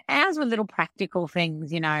 Ours were little practical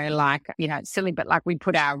things, it's silly, but like we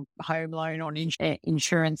put our home loan on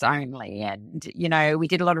insurance only. And, we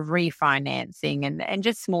did a lot of refinancing and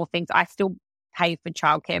just small things. I still pay for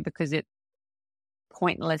childcare because it's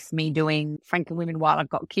pointless me doing Franklin Women while I've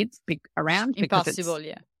got kids around. Impossible,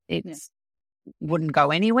 It's wouldn't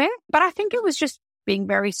go anywhere. But I think it was just being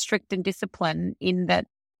very strict and disciplined in that,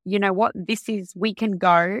 we can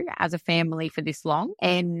go as a family for this long.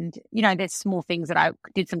 And, there's small things that I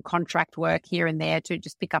did some contract work here and there to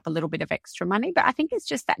just pick up a little bit of extra money. But I think it's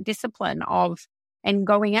just that discipline and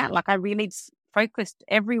going out. Like I really focused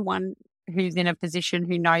everyone who's in a position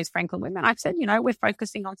who knows Franklin Women. I've said, we're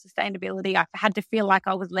focusing on sustainability. I've had to feel like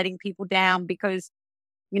I was letting people down because,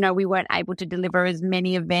 we weren't able to deliver as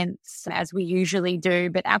many events as we usually do.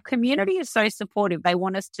 But our community is so supportive. They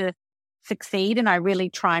want us to succeed. And I really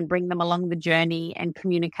try and bring them along the journey and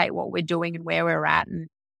communicate what we're doing and where we're at. And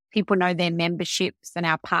people know their memberships and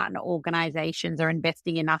our partner organizations are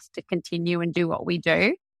investing in us to continue and do what we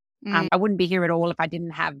do. I wouldn't be here at all if I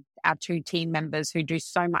didn't have our 2 team members who do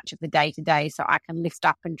so much of the day-to-day. So I can lift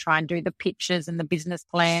up and try and do the pitches and the business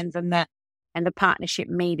plans and the partnership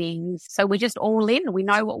meetings. So we're just all in. We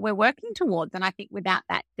know what we're working towards. And I think without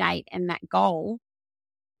that date and that goal,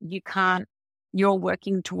 you're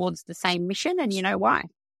working towards the same mission and you know why.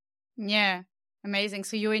 Yeah, amazing.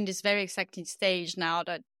 So you're in this very exciting stage now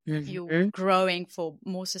that you're growing for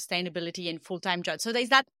more sustainability and full-time jobs. So is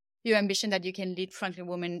that your ambition that you can lead Franklin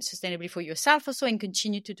Women sustainably for yourself also and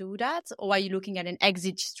continue to do that? Or are you looking at an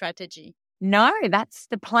exit strategy? No, that's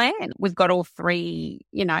the plan. We've got all 3,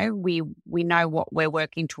 we know what we're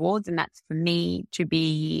working towards, and that's for me to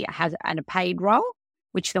be a paid role,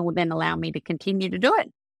 which will then allow me to continue to do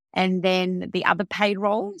it. And then the other paid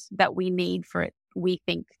roles that we need for it, we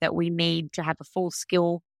think that we need to have a full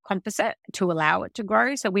skill composite to allow it to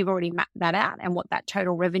grow. So we've already mapped that out and what that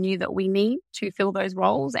total revenue that we need to fill those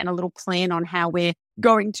roles and a little plan on how we're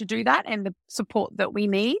going to do that and the support that we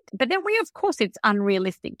need. But then of course, it's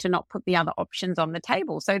unrealistic to not put the other options on the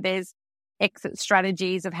table. So there's exit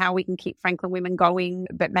strategies of how we can keep Franklin Women going,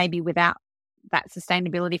 but maybe without that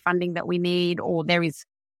sustainability funding that we need, or there is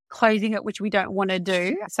closing it, which we don't want to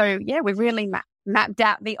do. So we've really mapped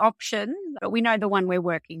out the options, but we know the one we're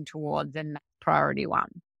working towards and that's priority 1.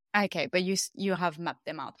 Okay, but you have mapped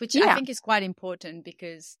them out, which I think is quite important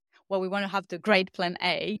because we want to have the great plan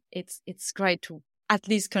A. It's great to at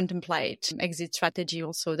least contemplate exit strategy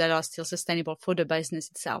also that are still sustainable for the business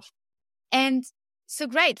itself. And so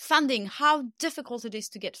great, funding, how difficult it is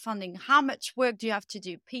to get funding, how much work do you have to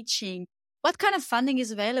do, pitching, what kind of funding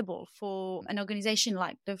is available for an organization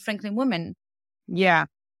like the Franklin Women? Yeah,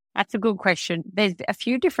 that's a good question. There's a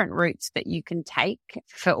few different routes that you can take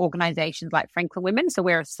for organizations like Franklin Women. So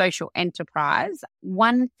we're a social enterprise.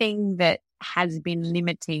 One thing that has been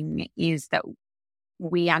limiting is that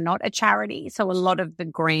we are not a charity. So a lot of the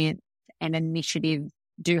grants an initiative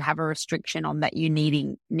do have a restriction on that you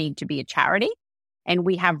need to be a charity. And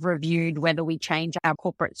we have reviewed whether we change our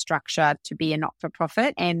corporate structure to be a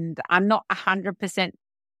not-for-profit. And I'm not 100%,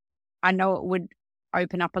 I know it would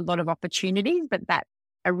open up a lot of opportunities, but that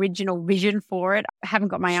original vision for it, I haven't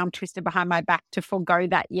got my arm twisted behind my back to forego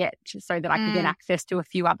that yet so that I could get access to a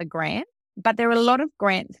few other grants. But there are a lot of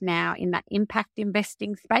grants now in that impact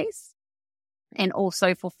investing space and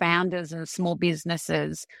also for founders and small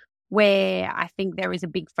businesses where I think there is a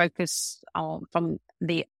big focus from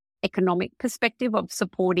the economic perspective of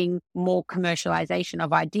supporting more commercialization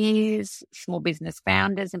of ideas, small business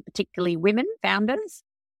founders, and particularly women founders.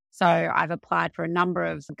 So I've applied for a number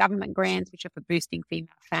of government grants, which are for boosting female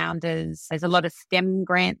founders. There's a lot of STEM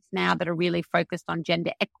grants now that are really focused on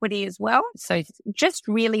gender equity as well. So just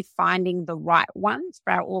really finding the right ones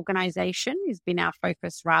for our organization has been our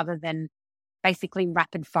focus rather than basically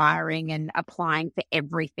rapid firing and applying for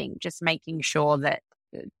everything, just making sure that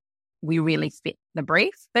we really fit the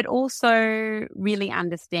brief, but also really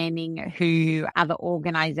understanding who other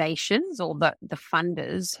organizations or the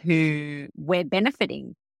funders who we're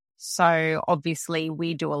benefiting. So obviously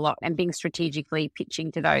we do a lot and being strategically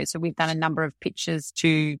pitching to those. So we've done a number of pitches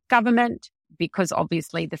to government because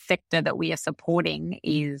obviously the sector that we are supporting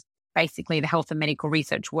is basically the health and medical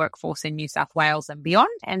research workforce in New South Wales and beyond.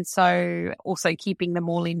 And so also keeping them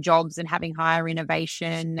all in jobs and having higher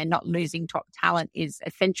innovation and not losing top talent is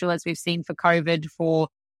essential, as we've seen for COVID, for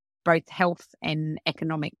both health and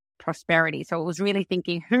economic prosperity. So it was really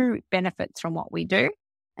thinking who benefits from what we do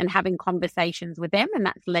and having conversations with them. And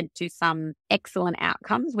that's led to some excellent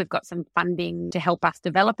outcomes. We've got some funding to help us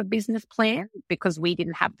develop a business plan because we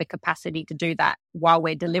didn't have the capacity to do that while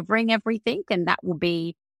we're delivering everything. And that will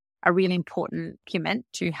be a really important document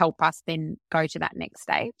to help us then go to that next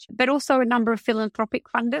stage. But also a number of philanthropic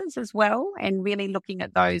funders as well, and really looking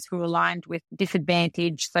at those who are aligned with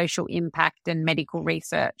disadvantage, social impact and medical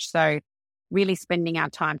research. So really spending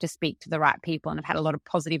our time to speak to the right people, and have had a lot of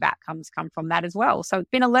positive outcomes come from that as well. So it's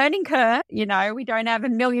been a learning curve. You know, we don't have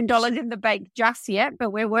 $1 million in the bank just yet,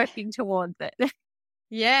 but we're working towards it.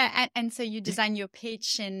 Yeah. And so you design your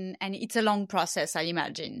pitch and it's a long process, I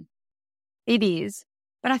imagine. It is.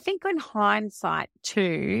 But I think in hindsight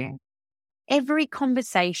too, every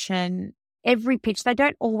conversation, every pitch, they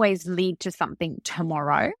don't always lead to something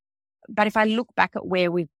tomorrow. But if I look back at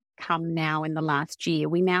where we've come now in the last year,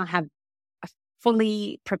 we now have a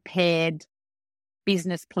fully prepared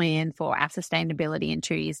business plan for our sustainability in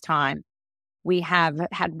 2 years' time. We have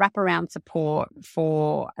had wraparound support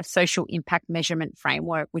for a social impact measurement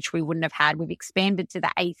framework, which we wouldn't have had. We've expanded to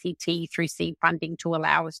the ACT through seed funding to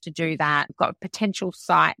allow us to do that. We've got a potential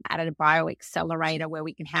site at a bioaccelerator where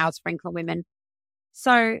we can house Franklin women.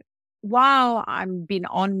 So while I've been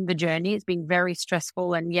on the journey, it's been very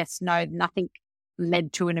stressful. And yes, no, nothing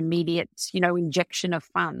led to an immediate, injection of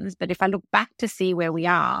funds. But if I look back to see where we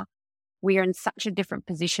are in such a different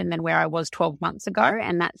position than where I was 12 months ago.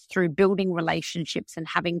 And that's through building relationships and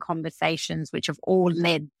having conversations, which have all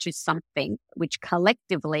led to something which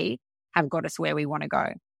collectively have got us where we want to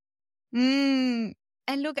go. And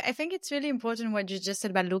look, I think it's really important what you just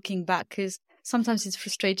said about looking back, because sometimes it's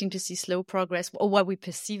frustrating to see slow progress or what we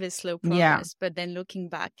perceive as slow progress. But then looking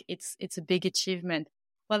back, it's a big achievement.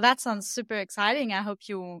 Well, that sounds super exciting. I hope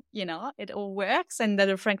it all works and that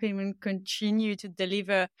the Franklin will continue to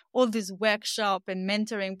deliver all these workshop and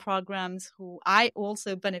mentoring programs who I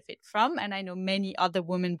also benefit from. And I know many other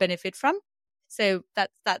women benefit from. So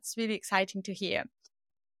that's really exciting to hear.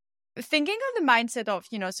 Thinking of the mindset of,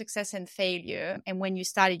 success and failure. And when you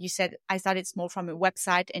started, you said, I started small from a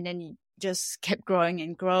website and then you just kept growing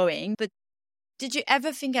and growing. But did you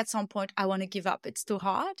ever think at some point, I want to give up? It's too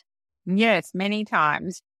hard? Yes, many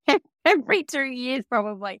times. Every 2 years,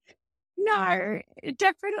 probably. No,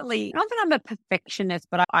 definitely. Not that I'm a perfectionist,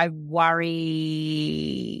 but I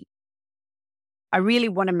worry. I really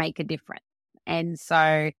want to make a difference. And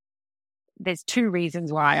so there's 2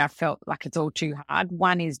 reasons why I felt like it's all too hard.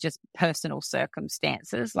 One is just personal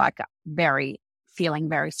circumstances, like feeling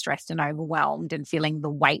very stressed and overwhelmed and feeling the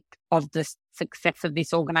weight of the success of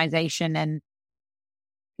this organization, and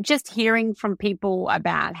just hearing from people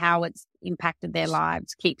about how it's impacted their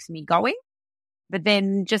lives keeps me going. But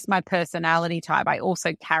then just my personality type, I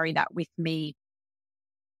also carry that with me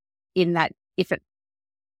in that if it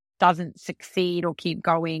doesn't succeed or keep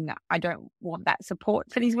going, I don't want that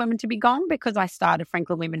support for these women to be gone, because I started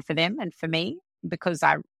Franklin Women for them and for me, because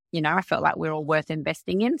I felt like we're all worth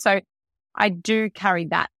investing in. So I do carry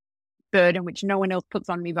that burden, which no one else puts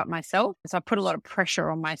on me but myself. So I put a lot of pressure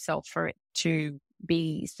on myself for it to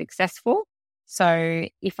be successful. So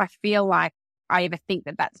if I feel like I ever think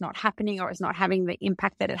that that's not happening or it's not having the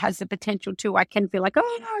impact that it has the potential to, I can feel like,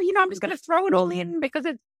 oh, no, I'm just going to throw it all in because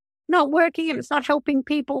it's not working and it's not helping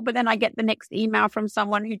people. But then I get the next email from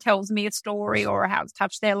someone who tells me a story or how it's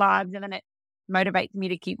touched their lives, and then it motivates me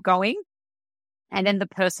to keep going. And then the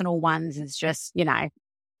personal ones is just,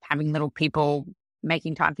 having little people,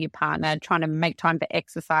 making time for your partner, trying to make time for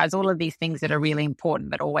exercise, all of these things that are really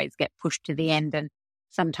important that always get pushed to the end. And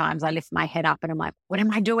sometimes I lift my head up and I'm like, what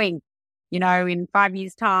am I doing? In 5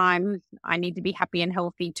 years' time, I need to be happy and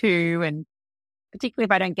healthy too. And particularly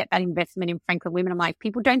if I don't get that investment in Franklin Women, I'm like,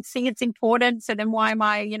 people don't see it's important. So then why am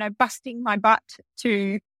I, busting my butt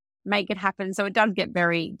to make it happen? So it does get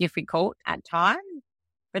very difficult at times.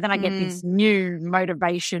 But then I get this new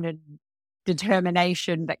motivation and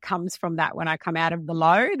determination that comes from that when I come out of the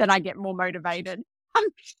low. Then I get more motivated.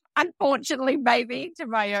 Unfortunately, maybe to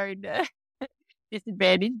my own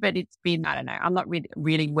disadvantage, but it's been, I don't know, I'm not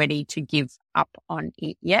really ready to give up on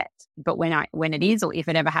it yet. But when it is, or if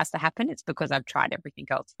it ever has to happen, it's because I've tried everything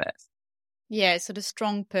else first. Yeah, so the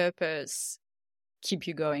strong purpose keep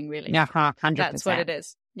you going, really. Yeah, 100%. That's what it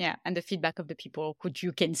is. Yeah, and the feedback of the people,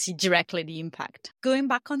 you can see directly the impact. Going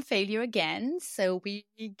back on failure again, so we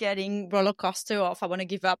getting roller coaster of I want to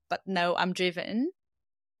give up, but no, I'm driven.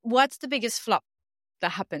 What's the biggest flop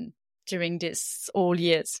that happened during this all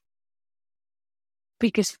years?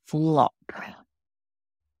 Biggest flop? Oh,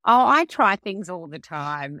 I try things all the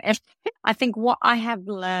time. I think what I have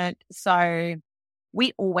learned, so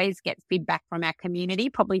we always get feedback from our community,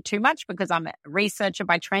 probably too much because I'm a researcher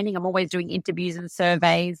by training. I'm always doing interviews and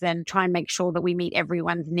surveys and try and make sure that we meet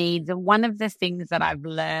everyone's needs. And one of the things that I've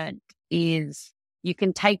learned is you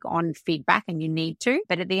can take on feedback and you need to,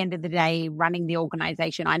 but at the end of the day, running the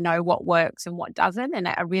organization, I know what works and what doesn't. And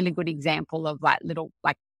a really good example of little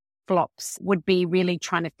flops would be really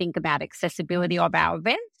trying to think about accessibility of our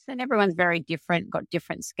events. And everyone's very different, got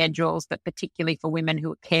different schedules, but particularly for women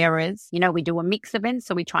who are carers, we do a mix event.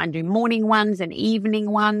 So we try and do morning ones and evening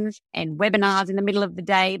ones and webinars in the middle of the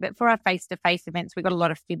day. But for our face-to-face events, we got a lot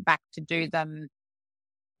of feedback to do them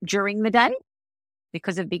during the day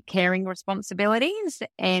because of big caring responsibilities.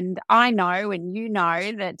 And I know, and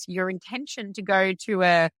that your intention to go to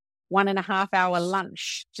a 1.5 hour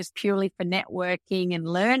lunch just purely for networking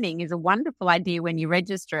and learning is a wonderful idea when you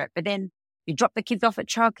register it. But then you drop the kids off at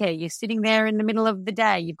childcare, you're sitting there in the middle of the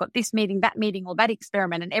day, you've got this meeting, or that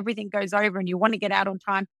experiment, and everything goes over and you want to get out on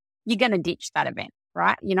time, you're going to ditch that event,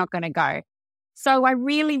 right? You're not going to go. So I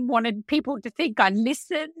really wanted people to think I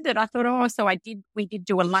listened, and I thought, we did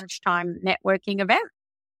do a lunchtime networking event,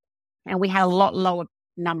 and we had a lot lower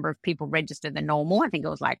number of people registered than normal. I think it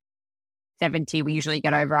was 70. We usually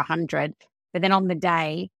get over 100. But then on the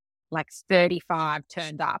day, 35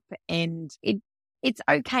 turned up, and it's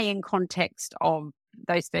okay in context of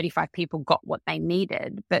those 35 people got what they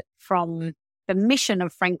needed. But from the mission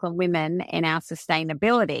of Franklin Women and our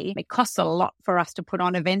sustainability, it costs a lot for us to put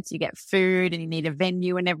on events. You get food and you need a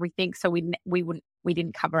venue and everything. So we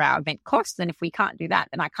didn't cover our event costs. And if we can't do that,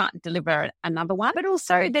 then I can't deliver another one. But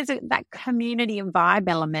also there's that community and vibe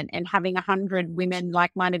element, and having 100 women,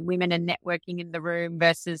 like-minded women, and networking in the room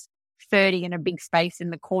versus 30 in a big space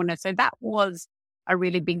in the corner. So that was a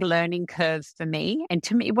really big learning curve for me. And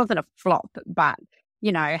to me, it wasn't a flop, but,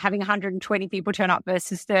 having 120 people turn up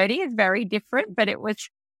versus 30 is very different. But it was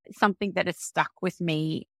something that has stuck with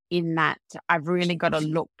me in that I've really got to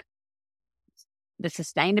look the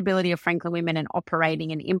sustainability of Franklin Women and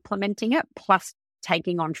operating and implementing it, plus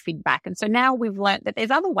taking on feedback. And so now we've learned that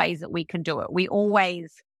there's other ways that we can do it. We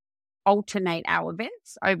always alternate our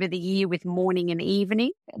events over the year with morning and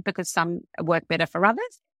evening because some work better for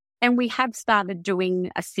others. And we have started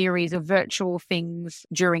doing a series of virtual things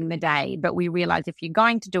during the day, but we realize if you're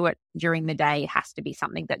going to do it during the day, it has to be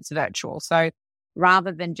something that's virtual. So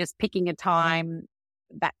rather than just picking a time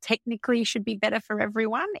that technically should be better for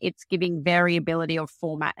everyone, it's giving variability of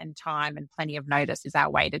format and time, and plenty of notice is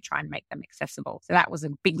our way to try and make them accessible. So that was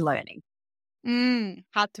a big learning.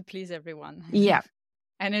 Hard to please everyone. Yeah.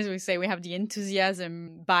 And as we say, we have the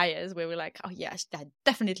enthusiasm bias where we're like, oh yes, that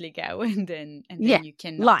definitely go. And then you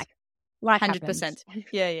can like 100%.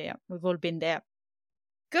 Yeah. We've all been there.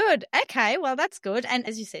 Good. Okay. Well, that's good. And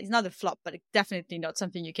as you say, it's not a flop, but it's definitely not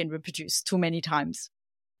something you can reproduce too many times.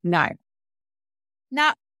 No.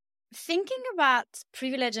 Now, thinking about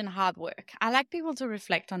privilege and hard work, I like people to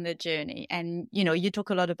reflect on their journey. And, you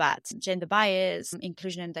talk a lot about gender bias,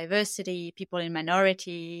 inclusion and diversity, people in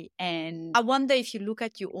minority. And I wonder if you look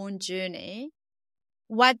at your own journey,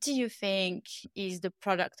 what do you think is the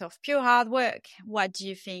product of pure hard work? What do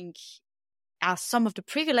you think are some of the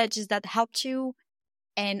privileges that helped you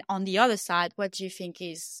And on the other side, what do you think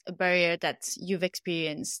is a barrier that you've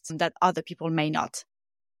experienced that other people may not?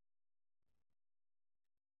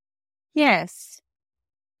 Yes.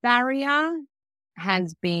 Barrier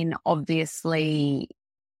has been obviously,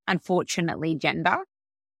 unfortunately, gender,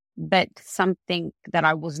 but something that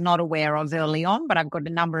I was not aware of early on, but I've got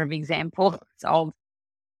a number of examples of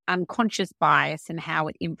unconscious bias and how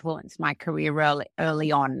it influenced my career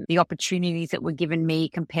early on. The opportunities that were given me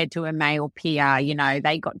compared to a male peer,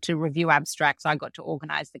 they got to review abstracts, I got to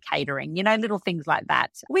organize the catering, little things like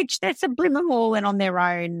that, which they're subliminal and on their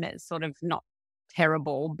own sort of not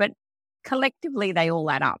terrible, but collectively they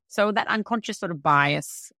all add up. So that unconscious sort of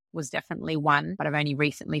bias was definitely one, but I've only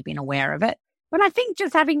recently been aware of it. But I think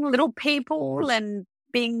just having little people and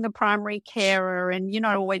being the primary carer and,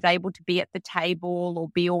 always able to be at the table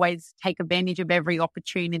or always take advantage of every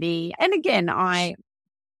opportunity. And again, I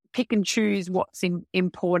pick and choose what's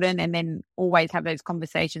important and then always have those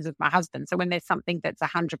conversations with my husband. So when there's something that's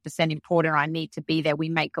 100% important, I need to be there, we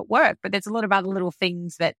make it work. But there's a lot of other little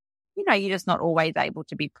things that, you're just not always able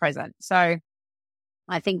to be present. So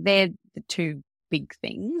I think they're the two big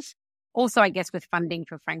things. Also, I guess with funding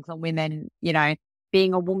for Franklin Women,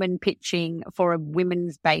 being a woman pitching for a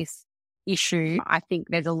women's based issue, I think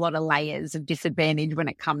there's a lot of layers of disadvantage when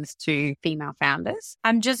it comes to female founders.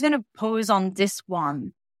 I'm just going to pause on this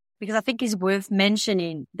one because I think it's worth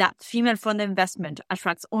mentioning that female fund investment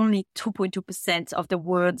attracts only 2.2% of the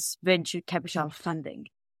world's venture capital funding.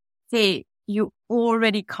 Hey, you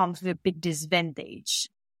already come with a big disadvantage.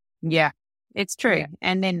 Yeah. It's true. Yeah.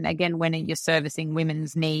 And then again, when you're servicing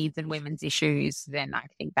women's needs and women's issues, then I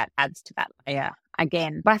think that adds to that layer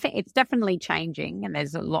again. But I think it's definitely changing and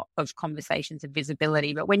there's a lot of conversations of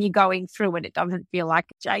visibility. But when you're going through it, it doesn't feel like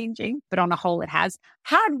it's changing. But on a whole, it has.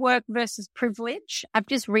 Hard work versus privilege. I've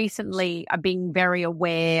just recently been very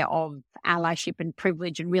aware of allyship and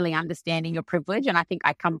privilege and really understanding your privilege. And I think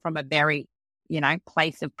I come from a very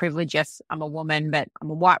place of privilege. Yes, I'm a woman, but I'm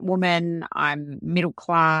a white woman. I'm middle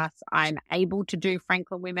class. I'm able to do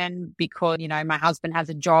Franklin Women because, my husband has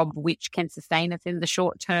a job which can sustain us in the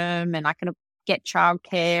short term and I can get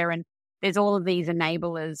childcare. And there's all of these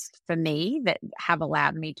enablers for me that have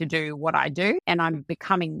allowed me to do what I do. And I'm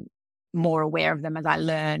becoming more aware of them as I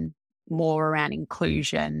learn more around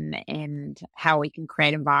inclusion and how we can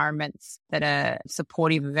create environments that are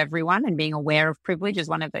supportive of everyone, and being aware of privilege is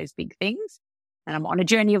one of those big things. And I'm on a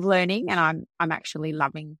journey of learning and I'm actually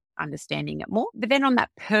loving understanding it more. But then on that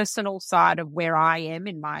personal side of where I am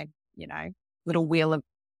in my, little wheel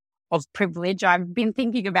of privilege, I've been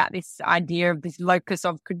thinking about this idea of this locus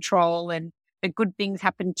of control and that good things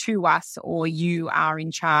happen to us or you are in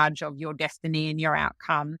charge of your destiny and your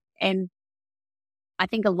outcome. And I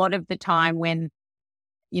think a lot of the time when,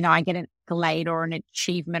 I get an accolade or an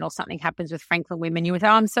achievement or something happens with Franklin Women, you would say,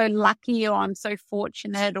 oh, I'm so lucky or I'm so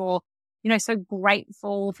fortunate or, so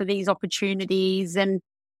grateful for these opportunities. And,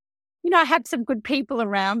 I have some good people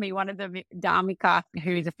around me. One of them, Dharmika,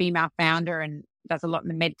 who is a female founder and does a lot in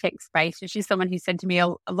the medtech space. And she's someone who said to me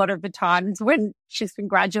a lot of the times when she's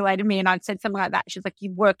congratulated me and I'd said something like that, she's like,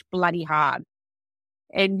 you worked bloody hard.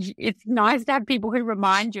 And it's nice to have people who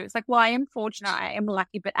remind you. It's like, well, I am fortunate, I am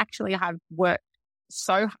lucky, but actually I have worked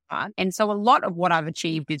so hard. And so a lot of what I've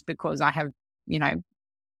achieved is because I have,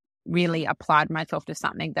 really applied myself to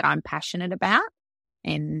something that I'm passionate about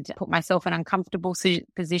and put myself in uncomfortable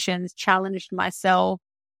positions, challenged myself,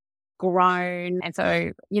 grown. And so,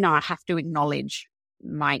 I have to acknowledge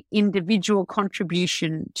my individual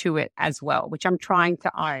contribution to it as well, which I'm trying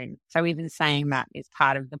to own. So even saying that is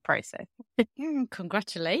part of the process.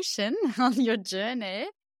 Congratulations on your journey.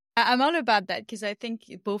 I'm all about that because I think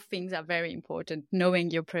both things are very important.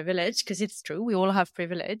 Knowing your privilege, because it's true, we all have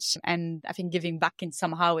privilege. And I think giving back in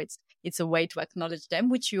somehow it's a way to acknowledge them,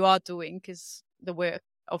 which you are doing because the work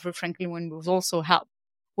of Franklin Women will also help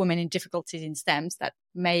women in difficulties in STEMs that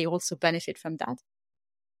may also benefit from that.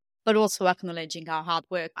 But also acknowledging our hard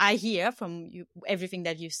work. I hear from you everything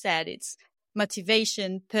that you said. It's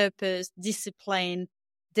motivation, purpose, discipline,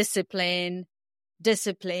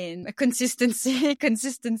 consistency.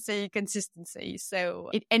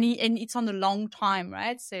 So it's on a long time,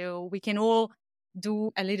 right? So we can all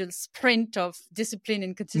do a little sprint of discipline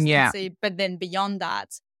and consistency, but then beyond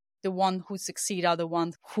that, the one who succeed are the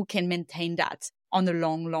ones who can maintain that on a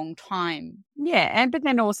long, long time. Yeah, but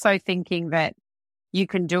then also thinking that you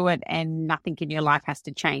can do it and nothing in your life has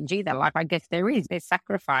to change either. Like, I guess there's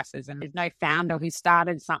sacrifices, and there's no founder who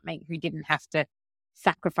started something who didn't have to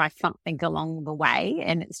sacrifice something along the way.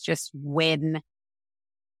 And it's just when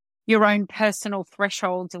your own personal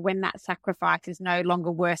thresholds of when that sacrifice is no longer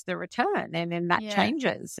worth the return, and then that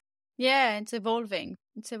changes. Yeah, it's evolving.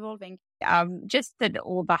 It's evolving. Just that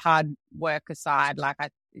all the hard work aside, like I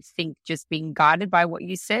think just being guided by what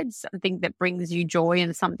you said, something that brings you joy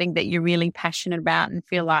and something that you're really passionate about and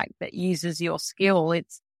feel like that uses your skill.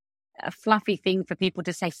 It's a fluffy thing for people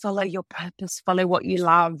to say, follow your purpose, follow what you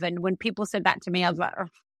love. And when people said that to me, I was like, oh,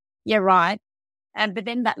 yeah, right. But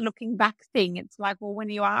then that looking back thing, it's like, well, when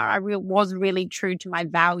you are, I was really true to my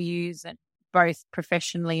values, and both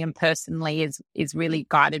professionally and personally is really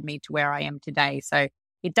guided me to where I am today. So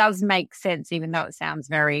it does make sense, even though it sounds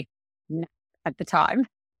very at the time.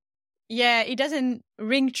 Yeah, it doesn't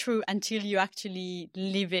ring true until you actually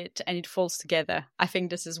live it and it falls together. I think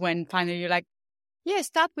this is when finally you're like, yeah,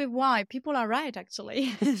 start with why. People are right,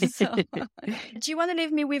 actually. So, do you want to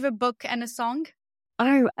leave me with a book and a song?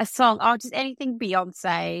 Oh, a song. Oh, just anything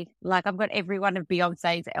Beyonce. Like I've got every one of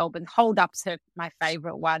Beyonce's albums. Hold Up's my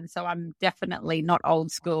favorite one. So I'm definitely not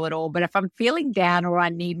old school at all. But if I'm feeling down or I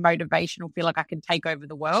need motivation or feel like I can take over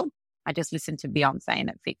the world, I just listen to Beyonce and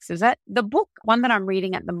it fixes it. The book, one that I'm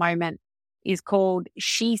reading at the moment, is called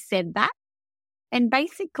She Said That. And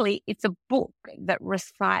basically it's a book that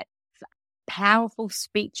recites powerful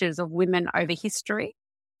speeches of women over history,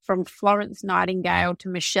 from Florence Nightingale to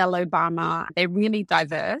Michelle Obama. They're really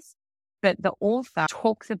diverse, but the author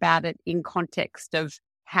talks about it in context of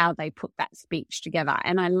how they put that speech together.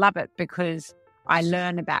 And I love it because I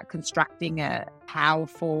learn about constructing a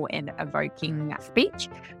powerful and evoking speech,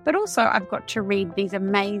 but also I've got to read these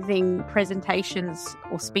amazing presentations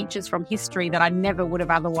or speeches from history that I never would have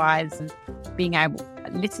otherwise been able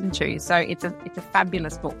to listen to. So it's a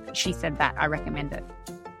fabulous book. She Said That. I recommend it.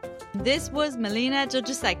 This was Melina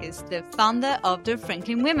Georgousakis, the founder of the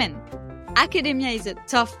Franklin Women. Academia is a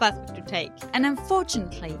tough path to take, and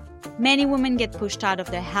unfortunately, many women get pushed out of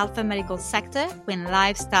the health and medical sector when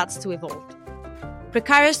life starts to evolve.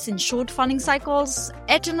 Precarious and short funding cycles,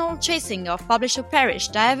 eternal chasing of publish or perish,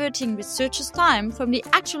 diverting researchers' time from the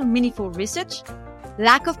actual meaningful research,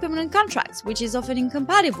 lack of permanent contracts, which is often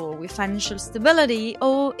incompatible with financial stability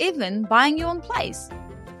or even buying your own place.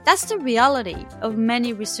 That's the reality of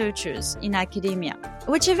many researchers in academia,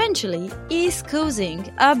 which eventually is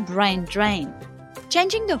causing a brain drain.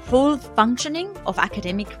 Changing the whole functioning of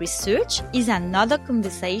academic research is another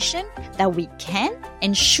conversation that we can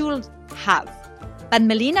and should have. But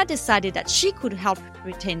Melina decided that she could help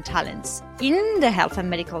retain talents in the health and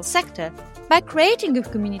medical sector by creating a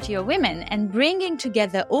community of women and bringing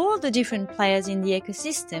together all the different players in the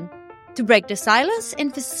ecosystem to break the silence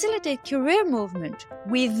and facilitate career movement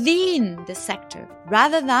within the sector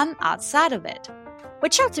rather than outside of it,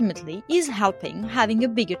 which ultimately is helping having a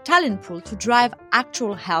bigger talent pool to drive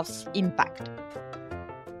actual health impact.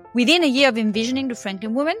 Within a year of envisioning the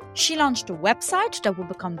Franklin Women, she launched a website that will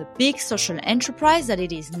become the big social enterprise that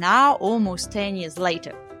it is now almost 10 years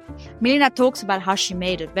later. Melina talks about how she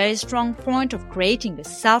made a very strong point of creating a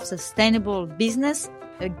self-sustainable business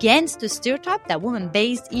against the stereotype that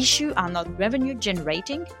women-based issues are not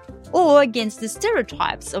revenue-generating, or against the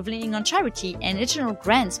stereotypes of leaning on charity and eternal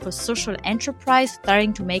grants for social enterprise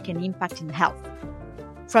starting to make an impact in health.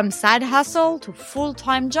 From side hustle to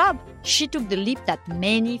full-time job, she took the leap that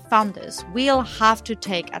many founders will have to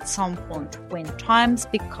take at some point when times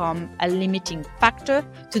become a limiting factor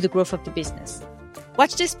to the growth of the business.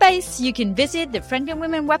 Watch this space. You can visit the Franklin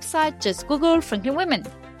Women website. Just Google Franklin Women.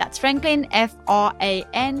 That's Franklin,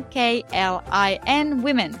 Franklin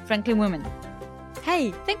Women, Franklin Women.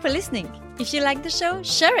 Hey, thanks for listening. If you like the show,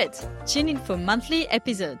 share it. Tune in for monthly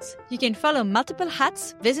episodes. You can follow Multiple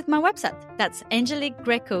Hats, visit my website. That's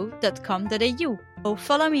angeliquegreco.com.au, or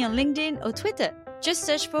follow me on LinkedIn or Twitter. Just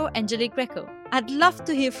search for Angelique Greco. I'd love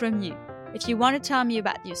to hear from you. If you want to tell me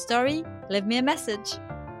about your story, leave me a message.